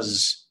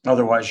because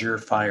otherwise you're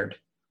fired.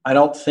 I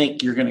don't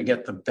think you're going to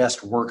get the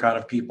best work out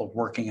of people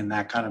working in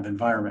that kind of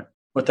environment.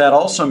 What that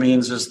also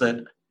means is that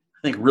I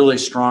think really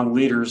strong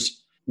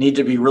leaders need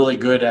to be really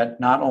good at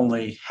not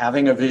only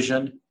having a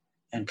vision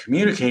and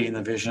communicating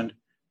the vision,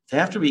 they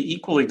have to be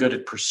equally good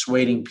at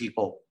persuading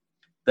people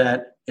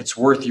that it's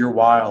worth your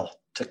while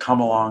to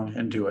come along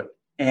and do it.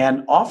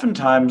 And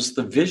oftentimes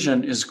the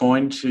vision is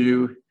going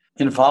to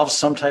involve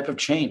some type of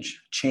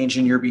change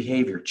in your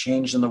behavior,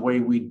 change in the way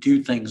we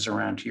do things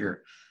around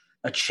here,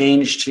 a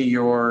change to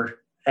your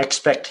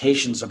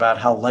expectations about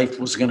how life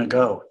was going to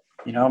go.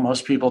 You know,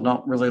 most people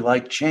don't really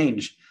like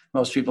change.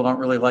 Most people don't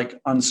really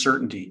like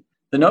uncertainty.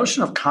 The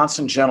notion of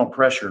constant gentle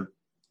pressure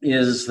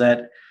is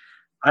that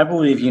I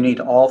believe you need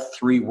all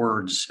 3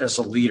 words as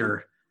a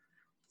leader.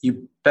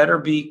 You better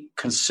be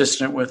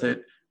consistent with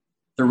it.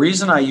 The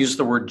reason I use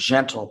the word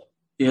gentle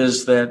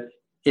is that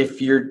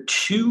if you're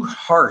too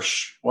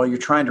harsh while you're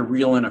trying to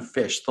reel in a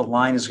fish, the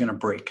line is going to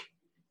break.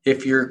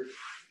 If you're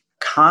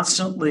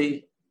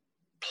constantly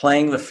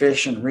playing the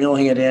fish and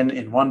reeling it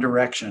in one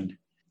direction,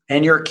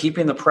 and you're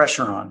keeping the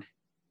pressure on,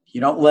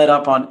 You don't let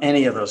up on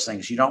any of those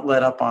things. You don't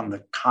let up on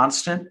the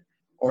constant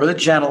or the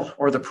gentle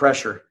or the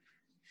pressure.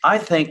 I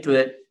think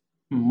that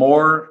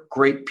more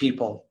great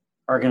people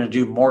are going to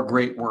do more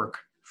great work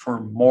for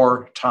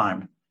more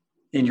time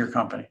in your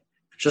company.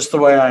 Just the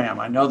way I am.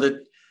 I know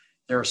that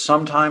there are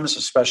some times,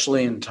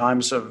 especially in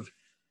times of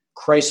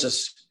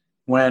crisis,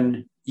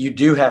 when you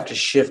do have to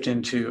shift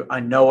into, I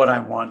know what I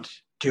want,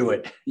 do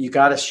it. You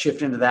got to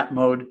shift into that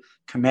mode,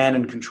 command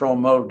and control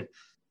mode.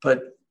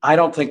 But I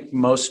don't think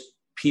most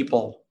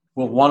people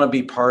will want to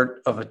be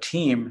part of a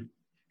team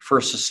for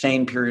a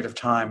sustained period of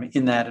time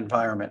in that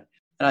environment.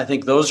 And I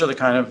think those are the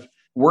kind of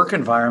work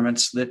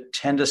environments that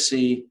tend to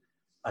see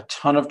a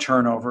ton of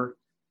turnover,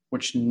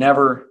 which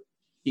never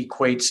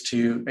equates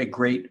to a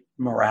great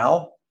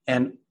morale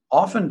and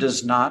often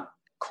does not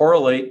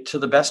correlate to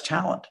the best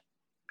talent,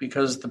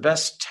 because the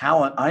best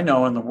talent I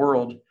know in the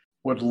world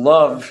would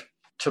love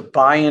to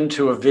buy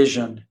into a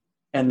vision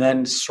and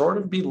then sort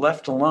of be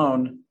left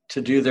alone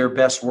to do their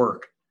best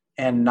work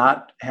and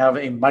not have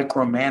a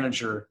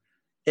micromanager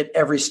at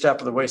every step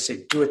of the way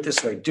say, do it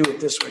this way, do it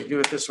this way, do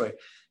it this way.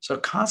 So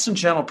constant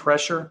gentle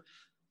pressure,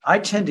 I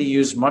tend to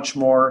use much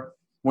more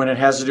when it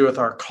has to do with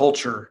our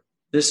culture.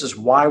 This is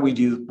why we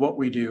do what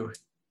we do.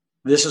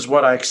 This is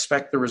what I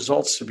expect the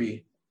results to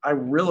be. I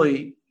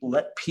really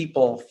let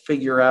people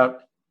figure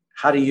out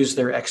how to use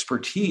their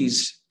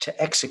expertise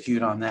to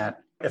execute on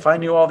that. If I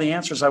knew all the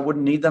answers, I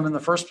wouldn't need them in the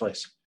first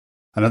place.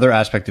 Another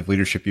aspect of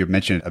leadership you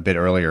mentioned a bit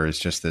earlier is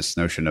just this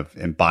notion of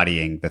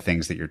embodying the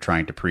things that you're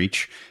trying to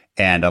preach.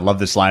 And I love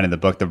this line in the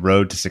book, the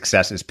road to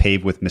success is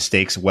paved with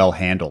mistakes well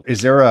handled.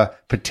 Is there a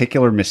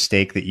particular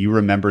mistake that you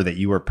remember that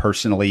you were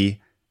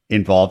personally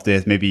involved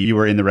with? Maybe you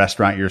were in the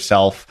restaurant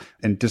yourself,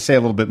 and to say a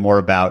little bit more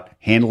about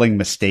handling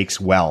mistakes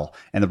well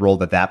and the role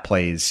that that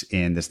plays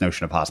in this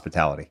notion of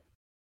hospitality.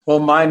 Well,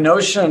 my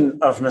notion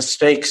of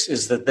mistakes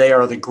is that they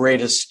are the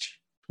greatest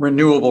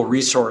renewable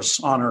resource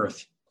on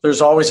earth.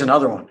 There's always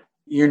another one.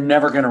 You're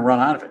never going to run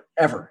out of it,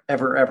 ever,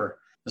 ever, ever.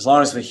 As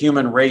long as the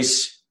human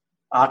race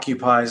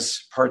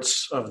occupies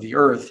parts of the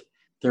earth,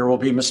 there will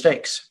be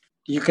mistakes.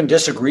 You can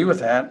disagree with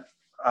that.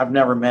 I've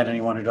never met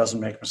anyone who doesn't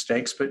make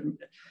mistakes, but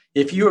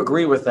if you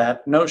agree with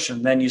that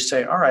notion, then you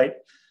say, all right,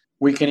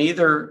 we can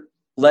either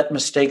let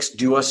mistakes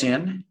do us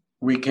in.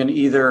 We can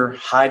either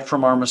hide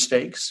from our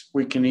mistakes.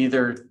 We can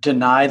either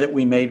deny that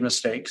we made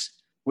mistakes.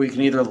 We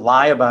can either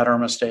lie about our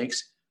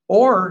mistakes.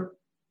 Or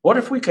what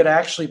if we could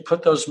actually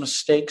put those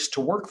mistakes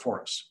to work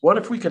for us? What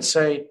if we could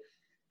say,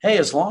 hey,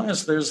 as long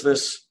as there's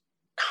this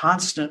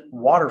constant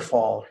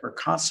waterfall or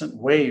constant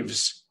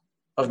waves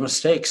of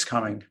mistakes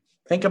coming,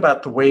 think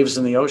about the waves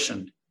in the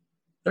ocean.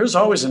 There's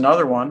always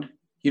another one.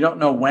 You don't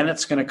know when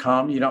it's going to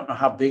come. You don't know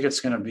how big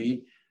it's going to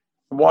be.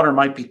 The water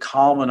might be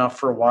calm enough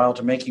for a while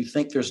to make you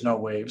think there's no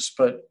waves,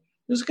 but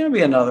there's going to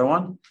be another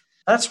one.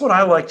 That's what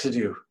I like to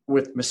do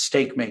with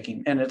mistake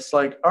making. And it's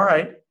like, all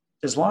right,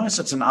 as long as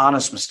it's an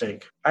honest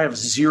mistake, I have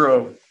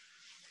zero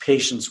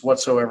patience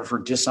whatsoever for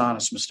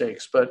dishonest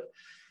mistakes. But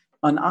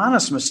an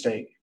honest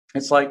mistake,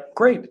 it's like,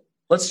 great,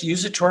 let's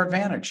use it to our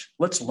advantage.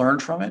 Let's learn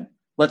from it.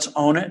 Let's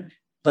own it.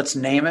 Let's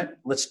name it.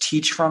 Let's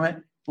teach from it.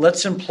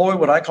 Let's employ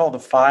what I call the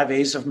 5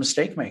 A's of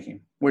mistake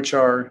making, which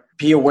are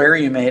be aware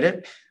you made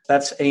it.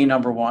 That's A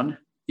number 1.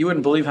 You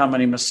wouldn't believe how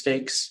many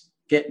mistakes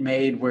get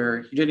made where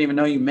you didn't even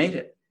know you made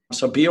it.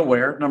 So be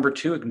aware. Number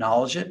 2,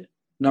 acknowledge it.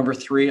 Number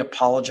 3,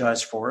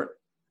 apologize for it.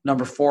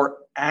 Number 4,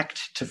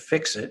 act to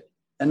fix it.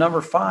 And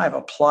number 5,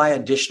 apply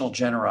additional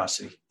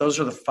generosity. Those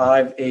are the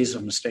 5 A's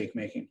of mistake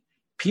making.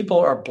 People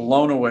are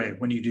blown away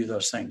when you do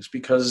those things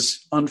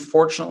because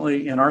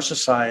unfortunately in our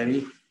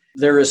society,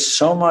 there is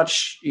so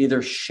much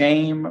either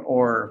shame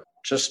or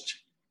just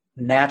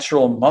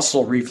natural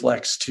muscle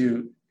reflex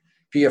to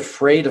be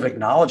afraid of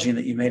acknowledging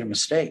that you made a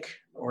mistake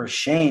or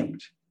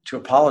ashamed to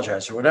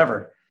apologize or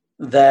whatever,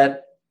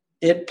 that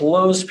it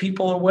blows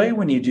people away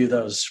when you do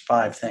those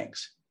 5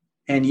 things.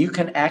 And you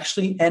can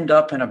actually end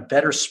up in a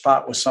better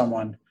spot with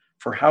someone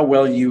for how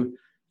well you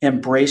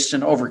embraced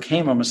and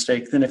overcame a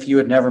mistake than if you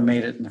had never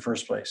made it in the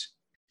first place.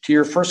 To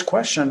your first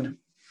question,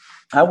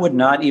 I would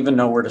not even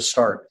know where to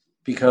start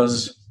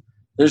because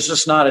there's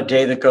just not a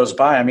day that goes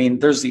by. I mean,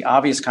 there's the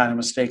obvious kind of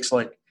mistakes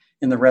like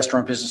in the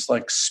restaurant business,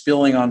 like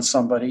spilling on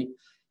somebody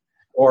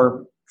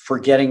or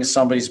forgetting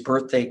somebody's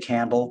birthday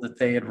candle that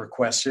they had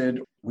requested.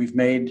 We've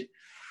made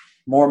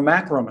more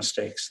macro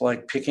mistakes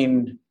like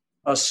picking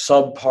a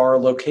subpar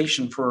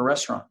location for a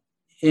restaurant.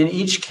 In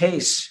each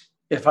case,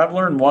 if I've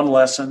learned one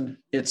lesson,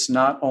 it's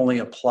not only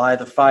apply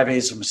the 5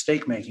 A's of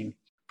mistake making,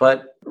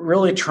 but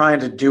really trying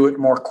to do it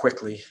more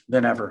quickly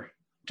than ever.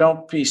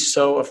 Don't be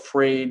so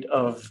afraid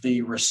of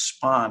the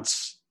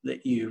response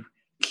that you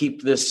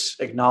keep this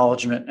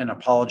acknowledgement and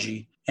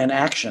apology and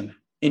action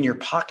in your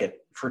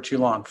pocket for too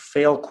long.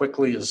 Fail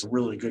quickly is a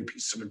really good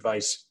piece of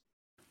advice.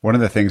 One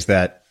of the things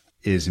that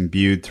is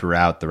imbued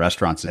throughout the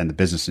restaurants and the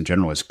business in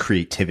general is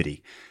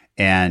creativity.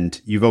 And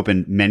you've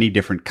opened many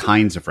different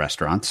kinds of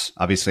restaurants.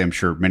 Obviously, I'm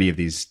sure many of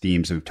these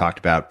themes we've talked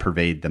about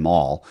pervade them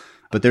all,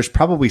 but there's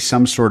probably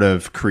some sort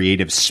of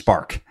creative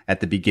spark at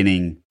the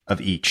beginning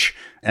of each.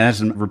 And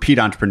as a repeat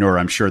entrepreneur,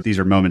 I'm sure these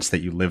are moments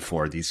that you live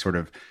for, these sort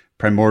of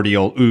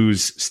primordial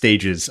ooze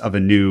stages of a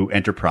new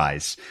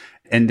enterprise.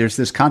 And there's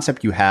this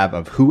concept you have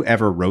of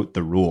whoever wrote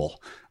the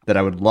rule that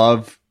I would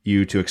love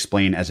you to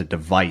explain as a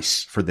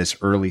device for this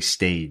early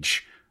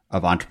stage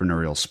of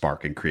entrepreneurial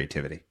spark and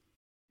creativity.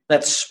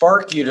 That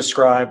spark you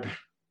describe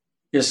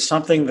is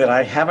something that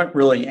I haven't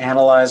really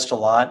analyzed a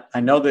lot. I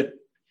know that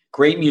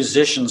great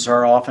musicians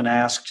are often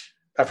asked,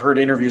 I've heard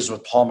interviews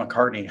with Paul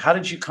McCartney, how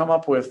did you come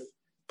up with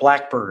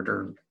Blackbird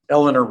or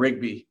Eleanor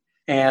Rigby?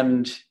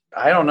 And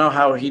I don't know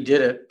how he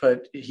did it,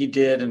 but he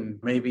did. And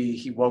maybe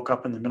he woke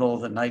up in the middle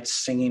of the night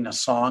singing a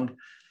song.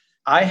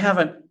 I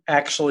haven't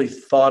actually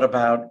thought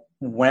about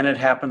when it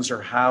happens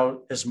or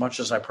how as much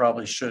as I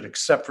probably should,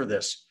 except for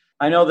this.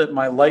 I know that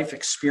my life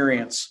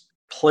experience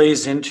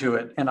plays into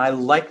it, and I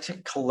like to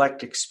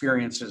collect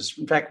experiences.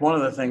 In fact, one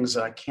of the things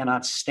that I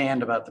cannot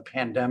stand about the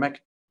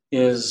pandemic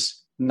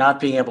is not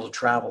being able to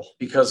travel,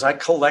 because I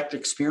collect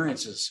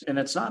experiences. And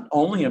it's not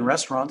only in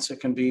restaurants, it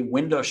can be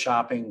window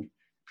shopping.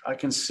 I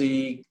can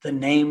see the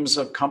names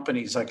of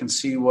companies. I can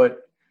see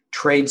what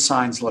trade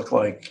signs look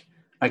like.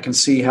 I can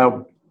see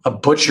how a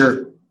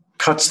butcher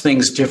cuts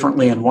things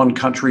differently in one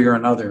country or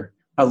another.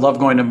 I love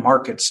going to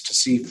markets to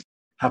see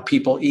how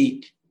people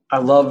eat. I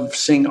love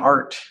seeing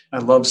art. I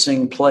love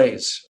seeing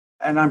plays.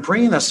 And I'm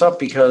bringing this up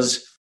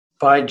because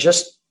by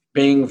just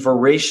being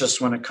voracious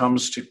when it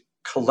comes to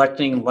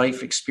collecting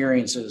life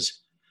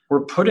experiences,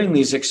 we're putting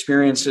these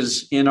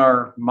experiences in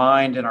our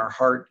mind, in our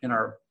heart, in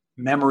our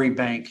memory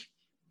bank.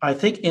 I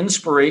think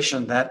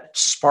inspiration, that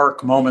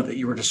spark moment that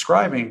you were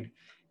describing,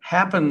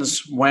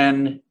 happens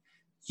when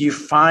you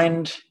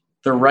find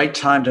the right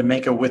time to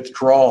make a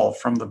withdrawal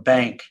from the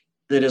bank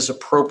that is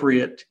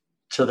appropriate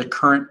to the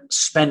current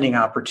spending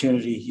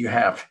opportunity you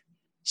have.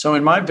 So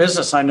in my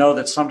business, I know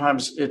that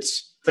sometimes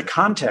it's the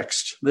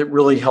context that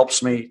really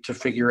helps me to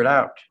figure it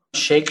out.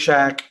 Shake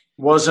Shack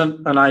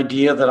wasn't an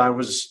idea that I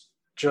was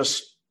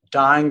just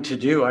dying to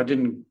do. I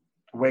didn't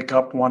wake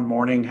up one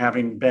morning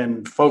having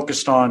been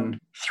focused on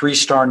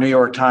 3-star New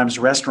York Times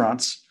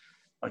restaurants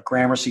like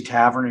Gramercy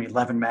Tavern,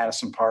 11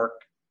 Madison Park,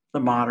 the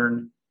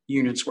Modern,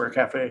 Union Square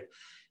Cafe,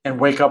 and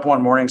wake up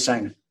one morning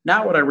saying,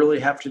 now what I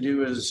really have to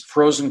do is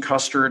frozen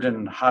custard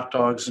and hot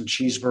dogs and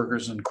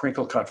cheeseburgers and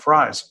crinkle cut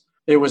fries.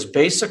 It was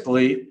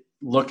basically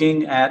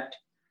looking at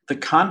the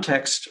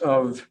context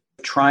of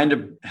trying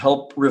to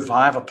help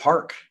revive a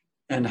park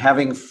and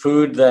having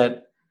food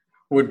that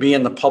would be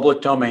in the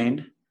public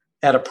domain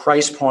at a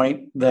price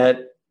point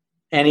that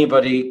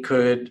anybody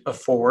could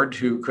afford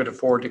who could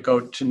afford to go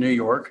to New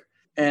York.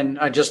 And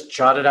I just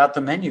jotted out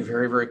the menu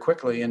very, very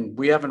quickly. And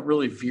we haven't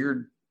really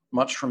veered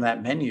much from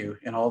that menu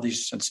in all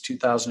these since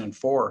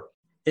 2004.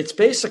 It's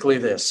basically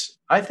this.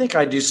 I think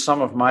I do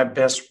some of my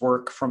best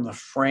work from the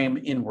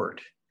frame inward.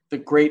 The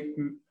great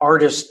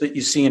artists that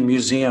you see in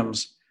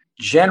museums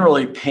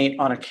generally paint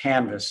on a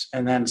canvas,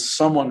 and then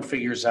someone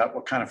figures out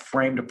what kind of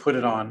frame to put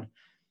it on,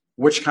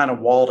 which kind of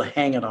wall to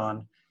hang it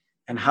on,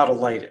 and how to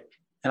light it.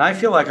 And I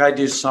feel like I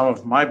do some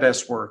of my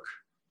best work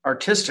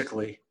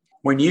artistically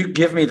when you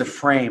give me the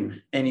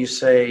frame and you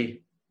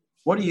say,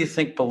 what do you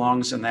think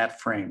belongs in that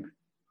frame?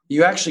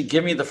 You actually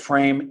give me the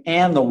frame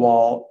and the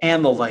wall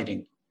and the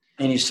lighting.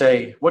 And you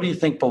say, what do you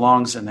think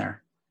belongs in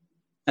there?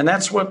 And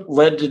that's what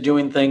led to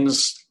doing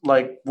things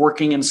like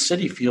working in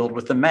Citi Field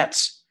with the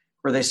Mets,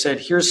 where they said,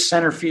 here's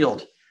center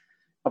field,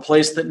 a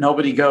place that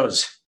nobody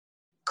goes.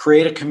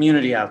 Create a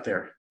community out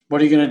there.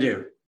 What are you going to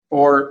do?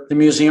 Or the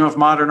Museum of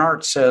Modern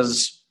Art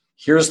says,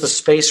 here's the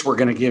space we're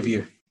going to give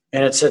you.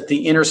 And it's at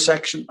the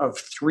intersection of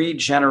 3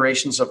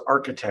 generations of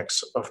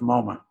architects of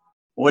MoMA.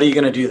 What are you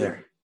going to do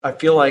there? I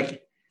feel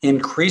like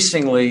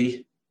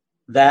increasingly,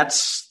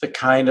 that's the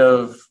kind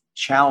of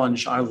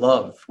challenge I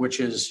love, which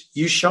is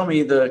you show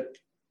me the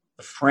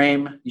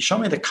frame, you show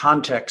me the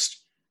context.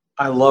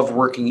 I love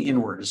working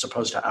inward as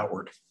opposed to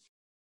outward.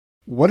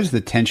 What is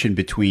the tension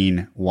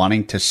between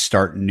wanting to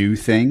start new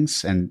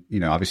things? And,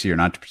 obviously you're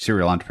an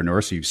serial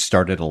entrepreneur, so you've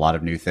started a lot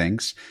of new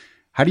things.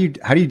 How do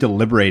you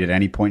deliberate at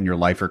any point in your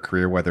life or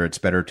career, whether it's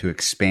better to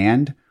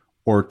expand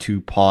or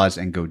to pause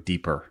and go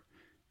deeper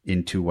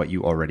into what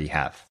you already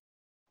have?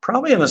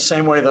 Probably in the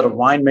same way that a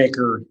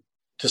winemaker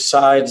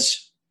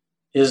decides,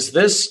 is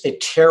this a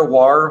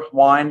terroir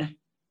wine?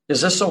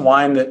 Is this a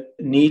wine that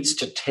needs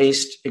to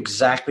taste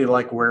exactly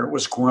like where it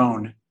was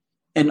grown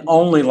and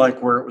only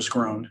like where it was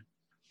grown?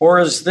 Or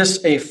is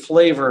this a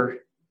flavor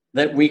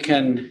that we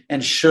can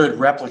and should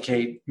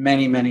replicate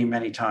many, many,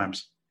 many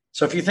times?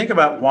 So if you think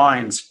about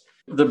wines,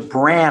 the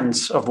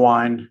brands of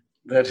wine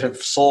that have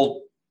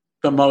sold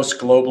the most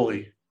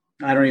globally,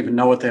 I don't even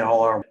know what they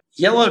all are.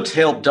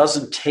 Yellowtail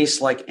doesn't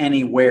taste like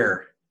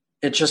anywhere.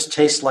 It just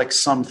tastes like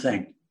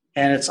something.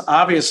 And it's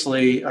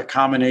obviously a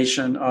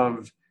combination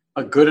of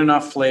a good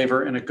enough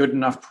flavor and a good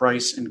enough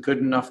price and good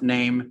enough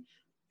name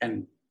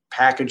and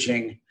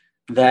packaging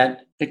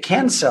that it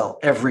can sell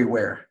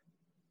everywhere.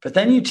 But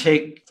then you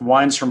take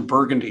wines from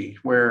Burgundy,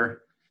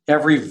 where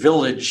every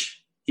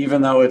village,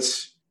 even though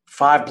it's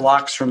 5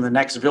 blocks from the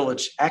next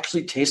village,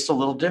 actually tastes a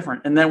little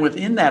different. And then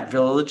within that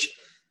village,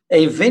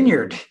 A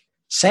vineyard,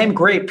 same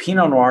grape,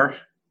 Pinot Noir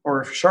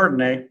or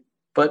Chardonnay,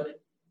 but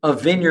a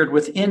vineyard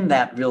within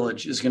that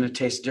village is going to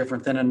taste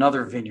different than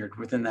another vineyard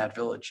within that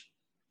village.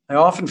 I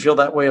often feel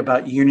that way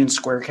about Union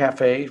Square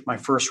Cafe, my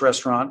first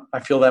restaurant. I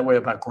feel that way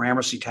about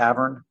Gramercy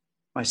Tavern,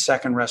 my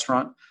second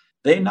restaurant.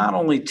 They not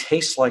only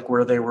taste like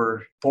where they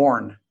were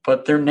born,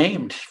 but they're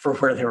named for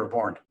where they were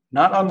born.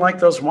 Not unlike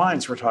those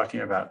wines we're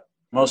talking about.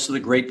 Most of the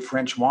great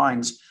French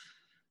wines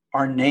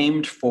are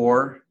named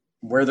for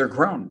where they're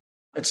grown.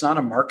 It's not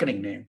a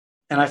marketing name.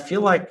 And I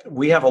feel like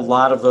we have a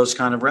lot of those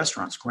kind of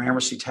restaurants,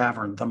 Gramercy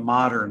Tavern, The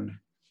Modern.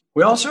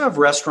 We also have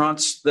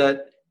restaurants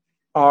that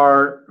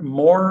are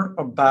more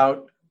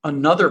about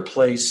another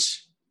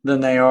place than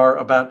they are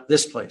about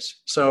this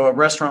place. So a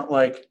restaurant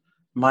like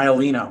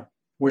Maialino,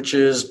 which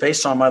is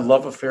based on my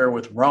love affair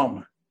with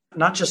Rome,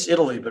 not just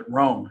Italy, but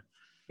Rome.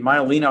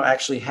 Maialino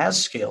actually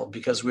has scaled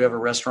because we have a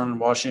restaurant in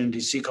Washington,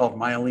 D.C. called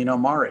Maialino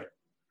Mare,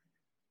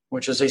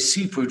 which is a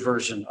seafood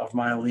version of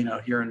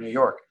Maialino here in New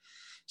York.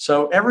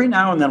 So every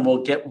now and then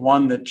we'll get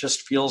one that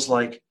just feels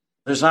like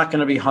there's not going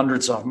to be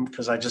hundreds of them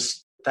because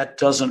that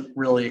doesn't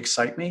really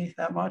excite me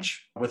that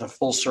much with a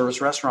full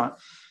service restaurant.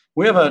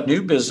 We have a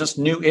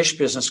new-ish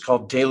business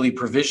called Daily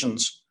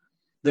Provisions.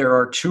 There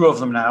are two of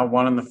them now,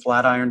 one in the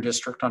Flatiron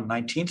District on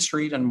 19th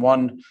Street and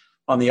one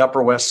on the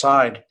Upper West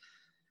Side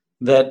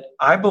that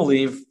I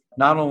believe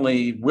not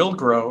only will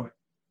grow,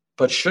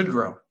 but should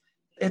grow.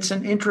 It's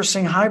an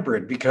interesting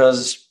hybrid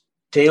because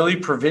Daily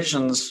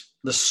Provisions,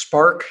 the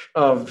spark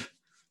of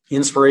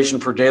inspiration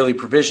for Daily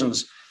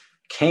Provisions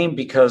came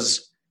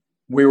because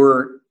we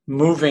were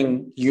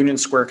moving Union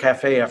Square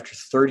Cafe after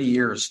 30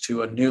 years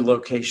to a new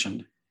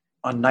location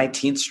on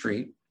 19th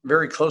Street,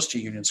 very close to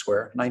Union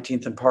Square,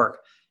 19th and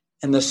Park.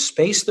 And the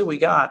space that we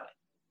got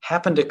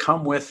happened to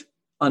come with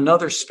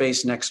another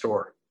space next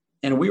door.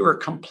 And we were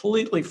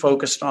completely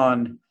focused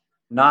on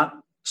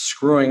not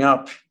screwing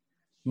up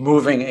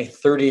moving a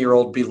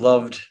 30-year-old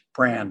beloved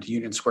brand,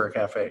 Union Square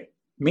Cafe.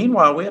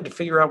 Meanwhile, we had to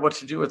figure out what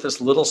to do with this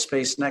little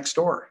space next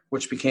door,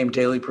 which became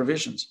Daily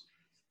Provisions.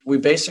 We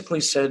basically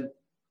said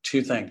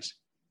two things.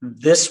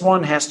 This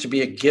one has to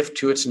be a gift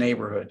to its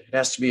neighborhood. It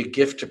has to be a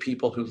gift to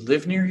people who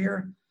live near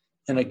here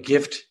and a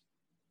gift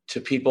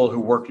to people who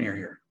work near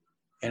here.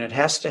 And it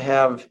has to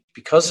have,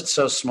 because it's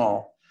so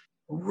small,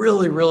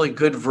 really, really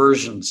good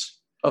versions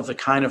of the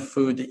kind of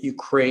food that you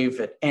crave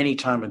at any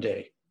time of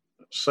day.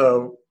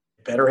 So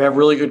it better have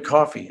really good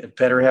coffee. It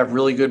better have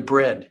really good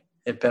bread.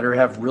 It better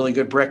have really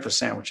good breakfast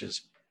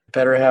sandwiches. It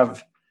better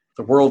have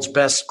the world's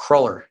best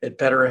cruller. It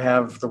better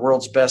have the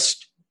world's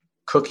best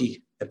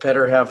cookie. It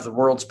better have the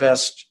world's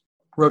best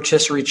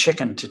rotisserie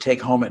chicken to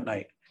take home at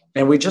night.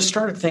 And we just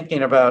started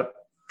thinking about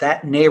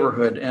that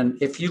neighborhood. And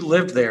if you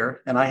live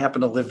there, and I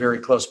happen to live very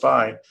close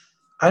by,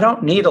 I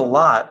don't need a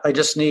lot. I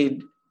just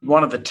need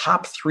one of the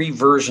top 3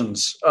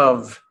 versions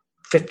of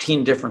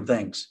 15 different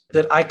things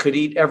that I could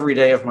eat every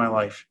day of my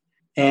life.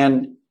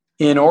 And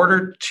in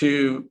order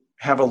to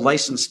have a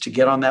license to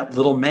get on that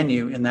little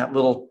menu in that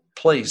little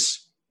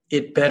place,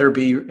 it better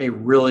be a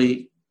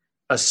really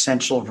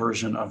essential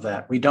version of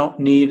that. We don't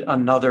need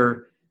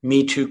another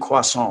Me Too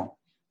croissant.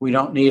 We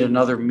don't need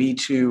another Me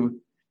Too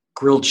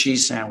grilled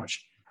cheese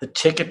sandwich. The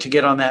ticket to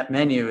get on that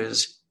menu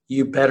is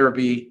you better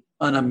be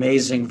an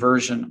amazing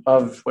version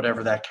of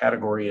whatever that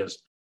category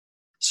is.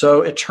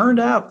 So it turned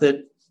out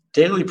that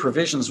Daily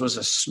Provisions was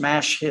a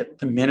smash hit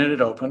the minute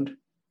it opened,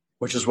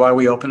 which is why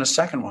we opened a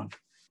second one.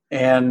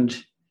 And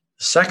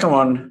the second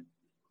one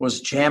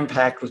was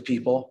jam-packed with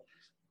people.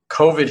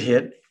 COVID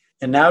hit.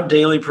 And now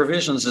Daily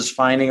Provisions is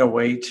finding a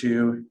way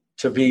to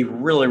be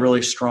really,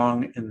 really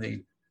strong in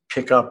the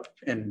pickup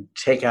and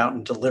takeout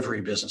and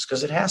delivery business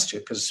because it has to,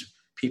 because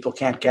people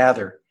can't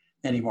gather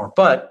anymore.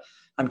 But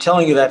I'm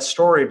telling you that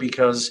story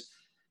because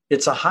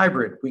it's a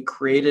hybrid. We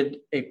created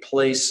a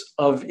place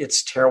of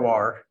its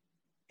terroir,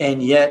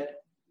 and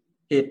yet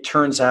it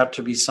turns out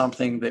to be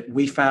something that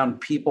we found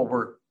people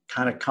were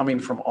kind of coming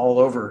from all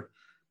over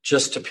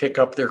just to pick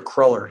up their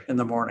cruller in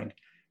the morning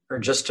or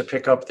just to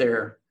pick up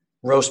their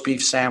roast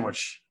beef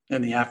sandwich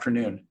in the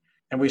afternoon.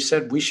 And we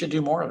said we should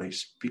do more of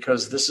these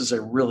because this is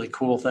a really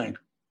cool thing.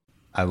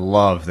 I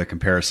love the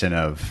comparison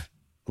of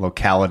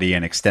locality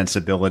and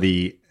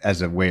extensibility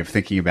as a way of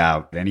thinking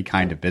about any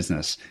kind of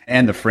business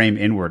and the frame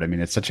inward. I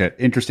mean, it's such an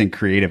interesting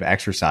creative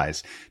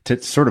exercise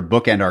to sort of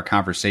bookend our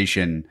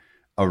conversation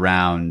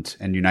around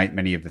and unite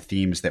many of the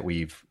themes that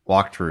we've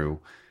walked through.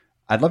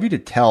 I'd love you to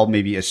tell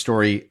maybe a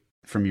story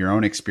from your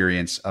own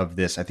experience of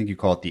this. I think you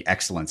call it the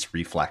excellence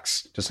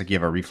reflex. Just like you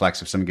have a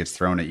reflex if someone gets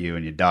thrown at you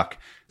and you duck,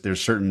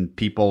 there's certain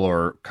people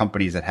or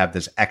companies that have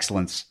this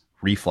excellence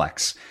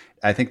reflex.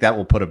 I think that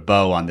will put a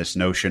bow on this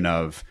notion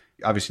of,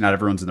 obviously not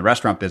everyone's in the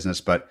restaurant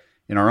business, but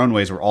in our own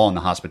ways, we're all in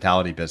the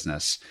hospitality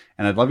business.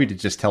 And I'd love you to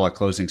just tell a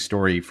closing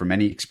story from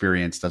any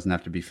experience. Doesn't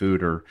have to be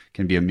food or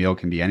can be a meal,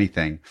 can be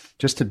anything,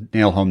 just to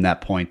nail home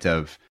that point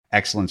of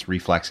excellence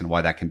reflex and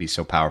why that can be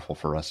so powerful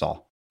for us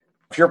all.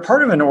 If you're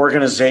part of an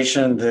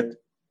organization that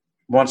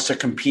wants to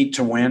compete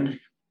to win,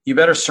 you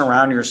better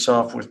surround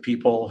yourself with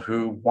people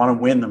who want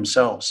to win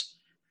themselves.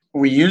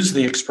 We use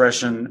the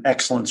expression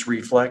excellence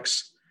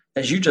reflex.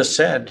 As you just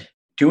said,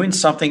 doing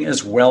something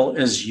as well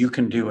as you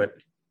can do it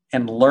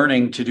and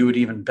learning to do it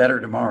even better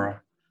tomorrow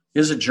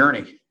is a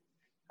journey.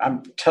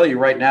 I'm telling you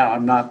right now,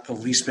 I'm not the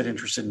least bit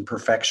interested in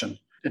perfection.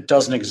 It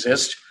doesn't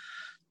exist.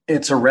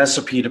 It's a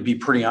recipe to be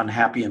pretty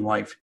unhappy in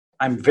life.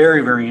 I'm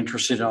very, very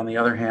interested, on the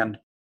other hand,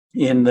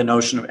 in the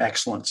notion of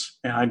excellence.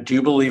 And I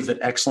do believe that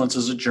excellence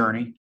is a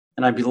journey.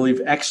 And I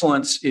believe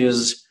excellence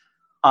is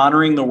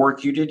honoring the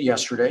work you did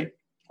yesterday,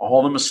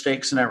 all the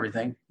mistakes and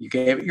everything. You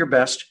gave it your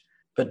best,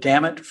 but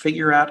damn it,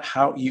 figure out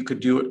how you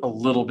could do it a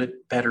little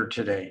bit better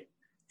today.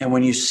 And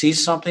when you see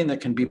something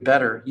that can be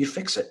better, you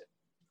fix it.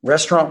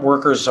 Restaurant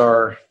workers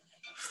are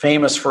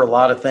famous for a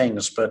lot of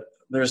things, but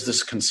there's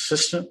this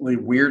consistently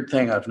weird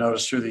thing I've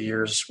noticed through the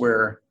years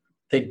where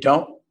they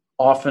don't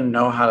often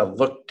know how to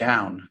look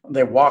down.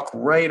 They walk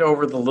right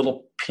over the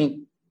little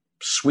pink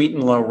sweet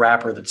and low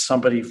wrapper that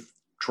somebody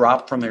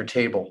dropped from their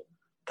table.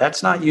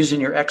 That's not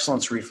using your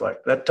excellence reflex.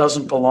 That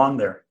doesn't belong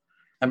there.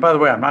 And by the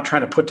way, I'm not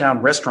trying to put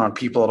down restaurant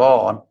people at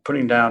all. I'm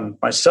putting down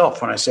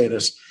myself when I say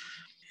this.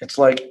 It's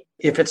like,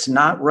 if it's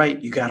not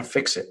right, you got to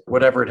fix it,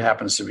 whatever it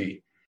happens to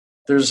be.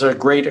 There's a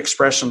great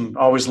expression,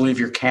 always leave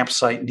your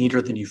campsite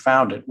neater than you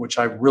found it, which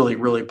I really,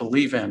 really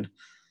believe in.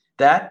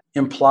 That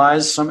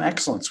implies some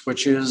excellence,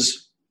 which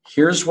is,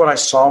 here's what I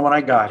saw when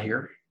I got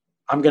here.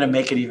 I'm going to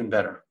make it even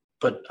better,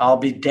 but I'll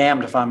be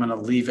damned if I'm going to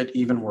leave it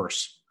even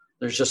worse.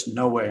 There's just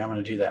no way I'm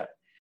going to do that.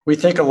 We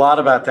think a lot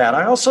about that.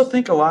 I also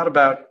think a lot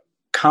about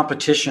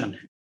competition.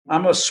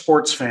 I'm a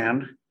sports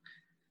fan,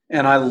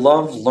 and I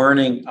love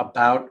learning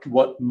about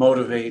what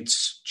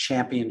motivates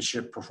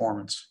championship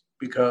performance,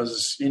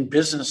 because in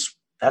business,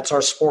 that's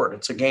our sport.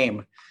 It's a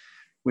game.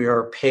 We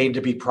are paid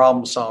to be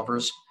problem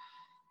solvers.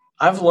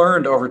 I've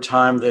learned over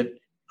time that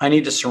I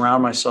need to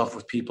surround myself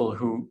with people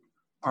who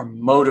are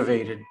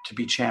motivated to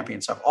be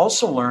champions. I've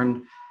also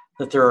learned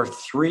that there are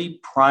three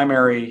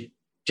primary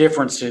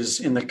differences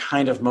in the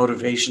kind of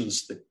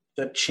motivations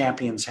that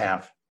champions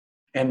have.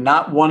 And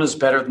not one is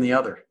better than the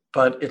other.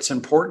 But it's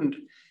important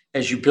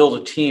as you build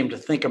a team to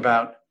think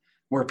about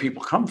where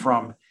people come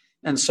from.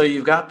 And so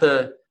you've got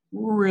the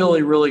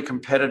really, really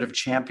competitive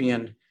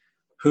champion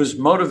whose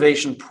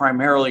motivation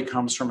primarily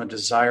comes from a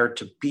desire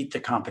to beat the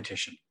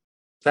competition.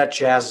 That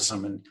jazzes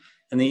them.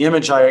 And the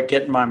image I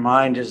get in my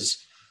mind is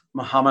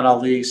Muhammad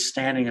Ali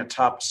standing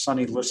atop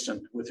Sonny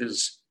Liston with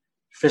his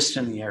fist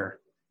in the air.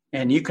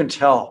 And you can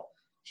tell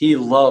he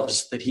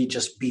loves that he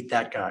just beat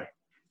that guy.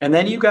 And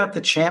then you got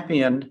the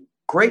champion,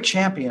 great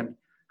champion,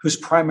 who's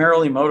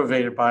primarily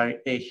motivated by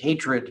a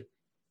hatred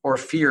or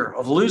fear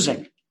of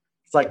losing.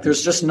 It's like,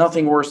 there's just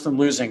nothing worse than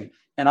losing.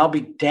 And I'll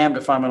be damned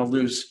if I'm going to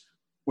lose,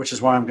 which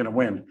is why I'm going to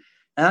win.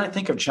 And I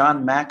think of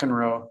John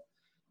McEnroe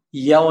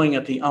yelling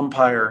at the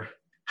umpire,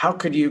 how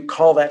could you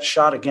call that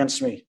shot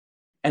against me?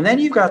 And then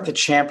you've got the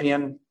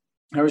champion.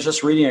 I was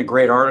just reading a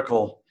great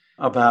article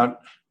about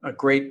a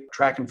great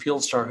track and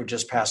field star who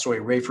just passed away,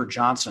 Rayford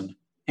Johnson.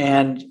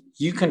 And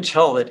you can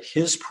tell that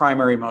his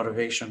primary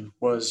motivation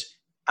was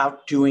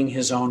outdoing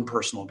his own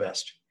personal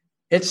best.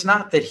 It's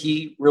not that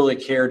he really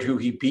cared who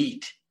he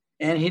beat,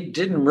 and he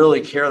didn't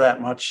really care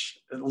that much.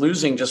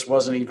 Losing just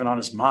wasn't even on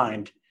his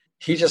mind.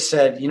 He just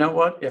said, you know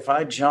what? If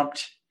I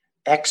jumped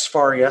X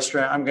far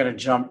yesterday, I'm going to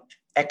jump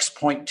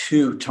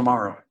X.2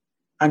 tomorrow.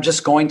 I'm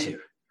just going to,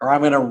 or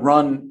I'm going to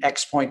run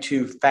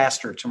X.2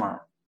 faster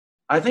tomorrow.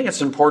 I think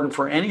it's important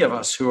for any of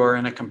us who are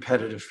in a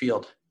competitive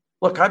field.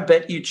 Look, I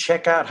bet you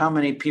check out how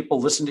many people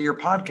listen to your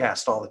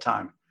podcast all the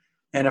time.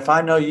 And if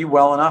I know you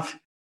well enough,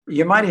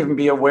 you might even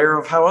be aware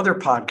of how other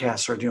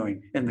podcasts are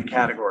doing in the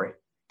category.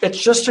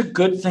 It's just a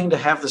good thing to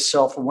have the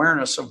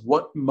self-awareness of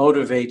what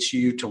motivates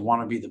you to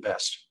want to be the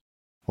best.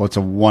 Well, it's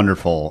a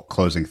wonderful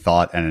closing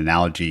thought and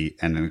analogy,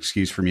 and an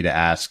excuse for me to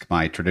ask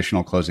my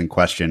traditional closing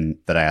question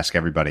that I ask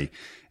everybody.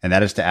 And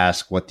that is to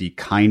ask what the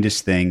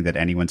kindest thing that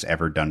anyone's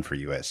ever done for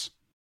you is.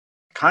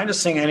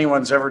 Kindest thing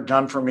anyone's ever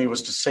done for me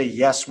was to say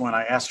yes when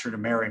I asked her to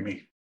marry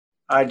me.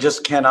 I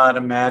just cannot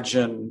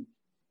imagine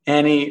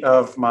any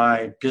of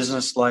my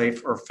business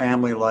life or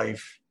family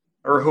life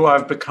or who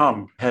I've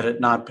become had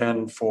it not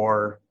been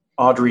for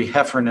Audrey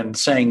Heffernan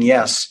saying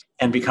yes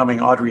and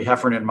becoming Audrey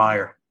Heffernan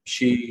Meyer.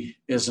 She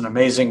is an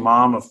amazing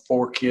mom of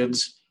 4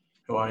 kids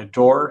who I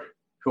adore,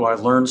 who I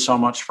learned so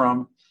much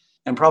from.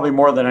 And probably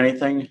more than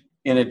anything,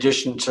 in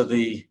addition to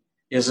the,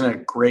 isn't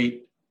it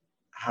great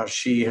how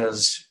she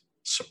has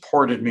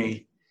supported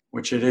me,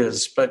 which it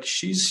is, but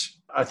she's,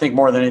 I think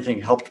more than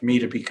anything, helped me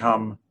to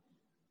become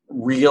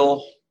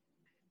real.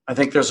 I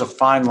think there's a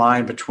fine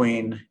line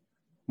between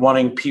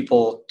wanting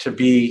people to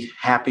be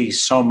happy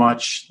so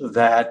much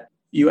that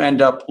you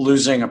end up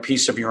losing a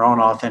piece of your own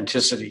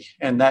authenticity.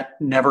 And that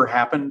never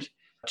happened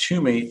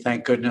to me,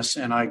 thank goodness.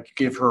 And I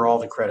give her all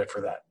the credit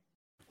for that.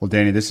 Well,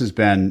 Danny, this has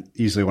been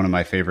easily one of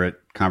my favorite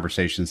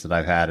conversations that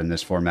I've had in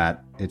this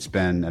format. It's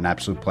been an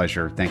absolute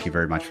pleasure. Thank you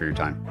very much for your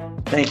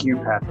time. Thank you,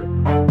 Patrick.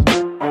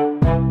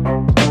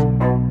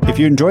 If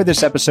you enjoyed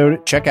this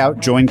episode, check out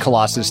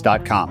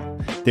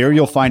joincolossus.com. There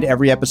you'll find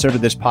every episode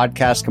of this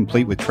podcast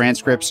complete with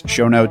transcripts,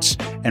 show notes,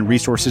 and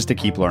resources to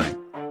keep learning.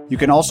 You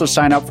can also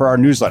sign up for our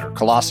newsletter,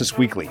 Colossus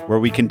Weekly, where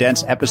we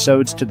condense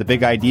episodes to the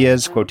big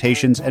ideas,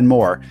 quotations, and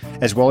more,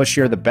 as well as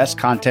share the best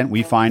content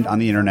we find on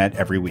the internet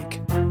every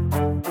week.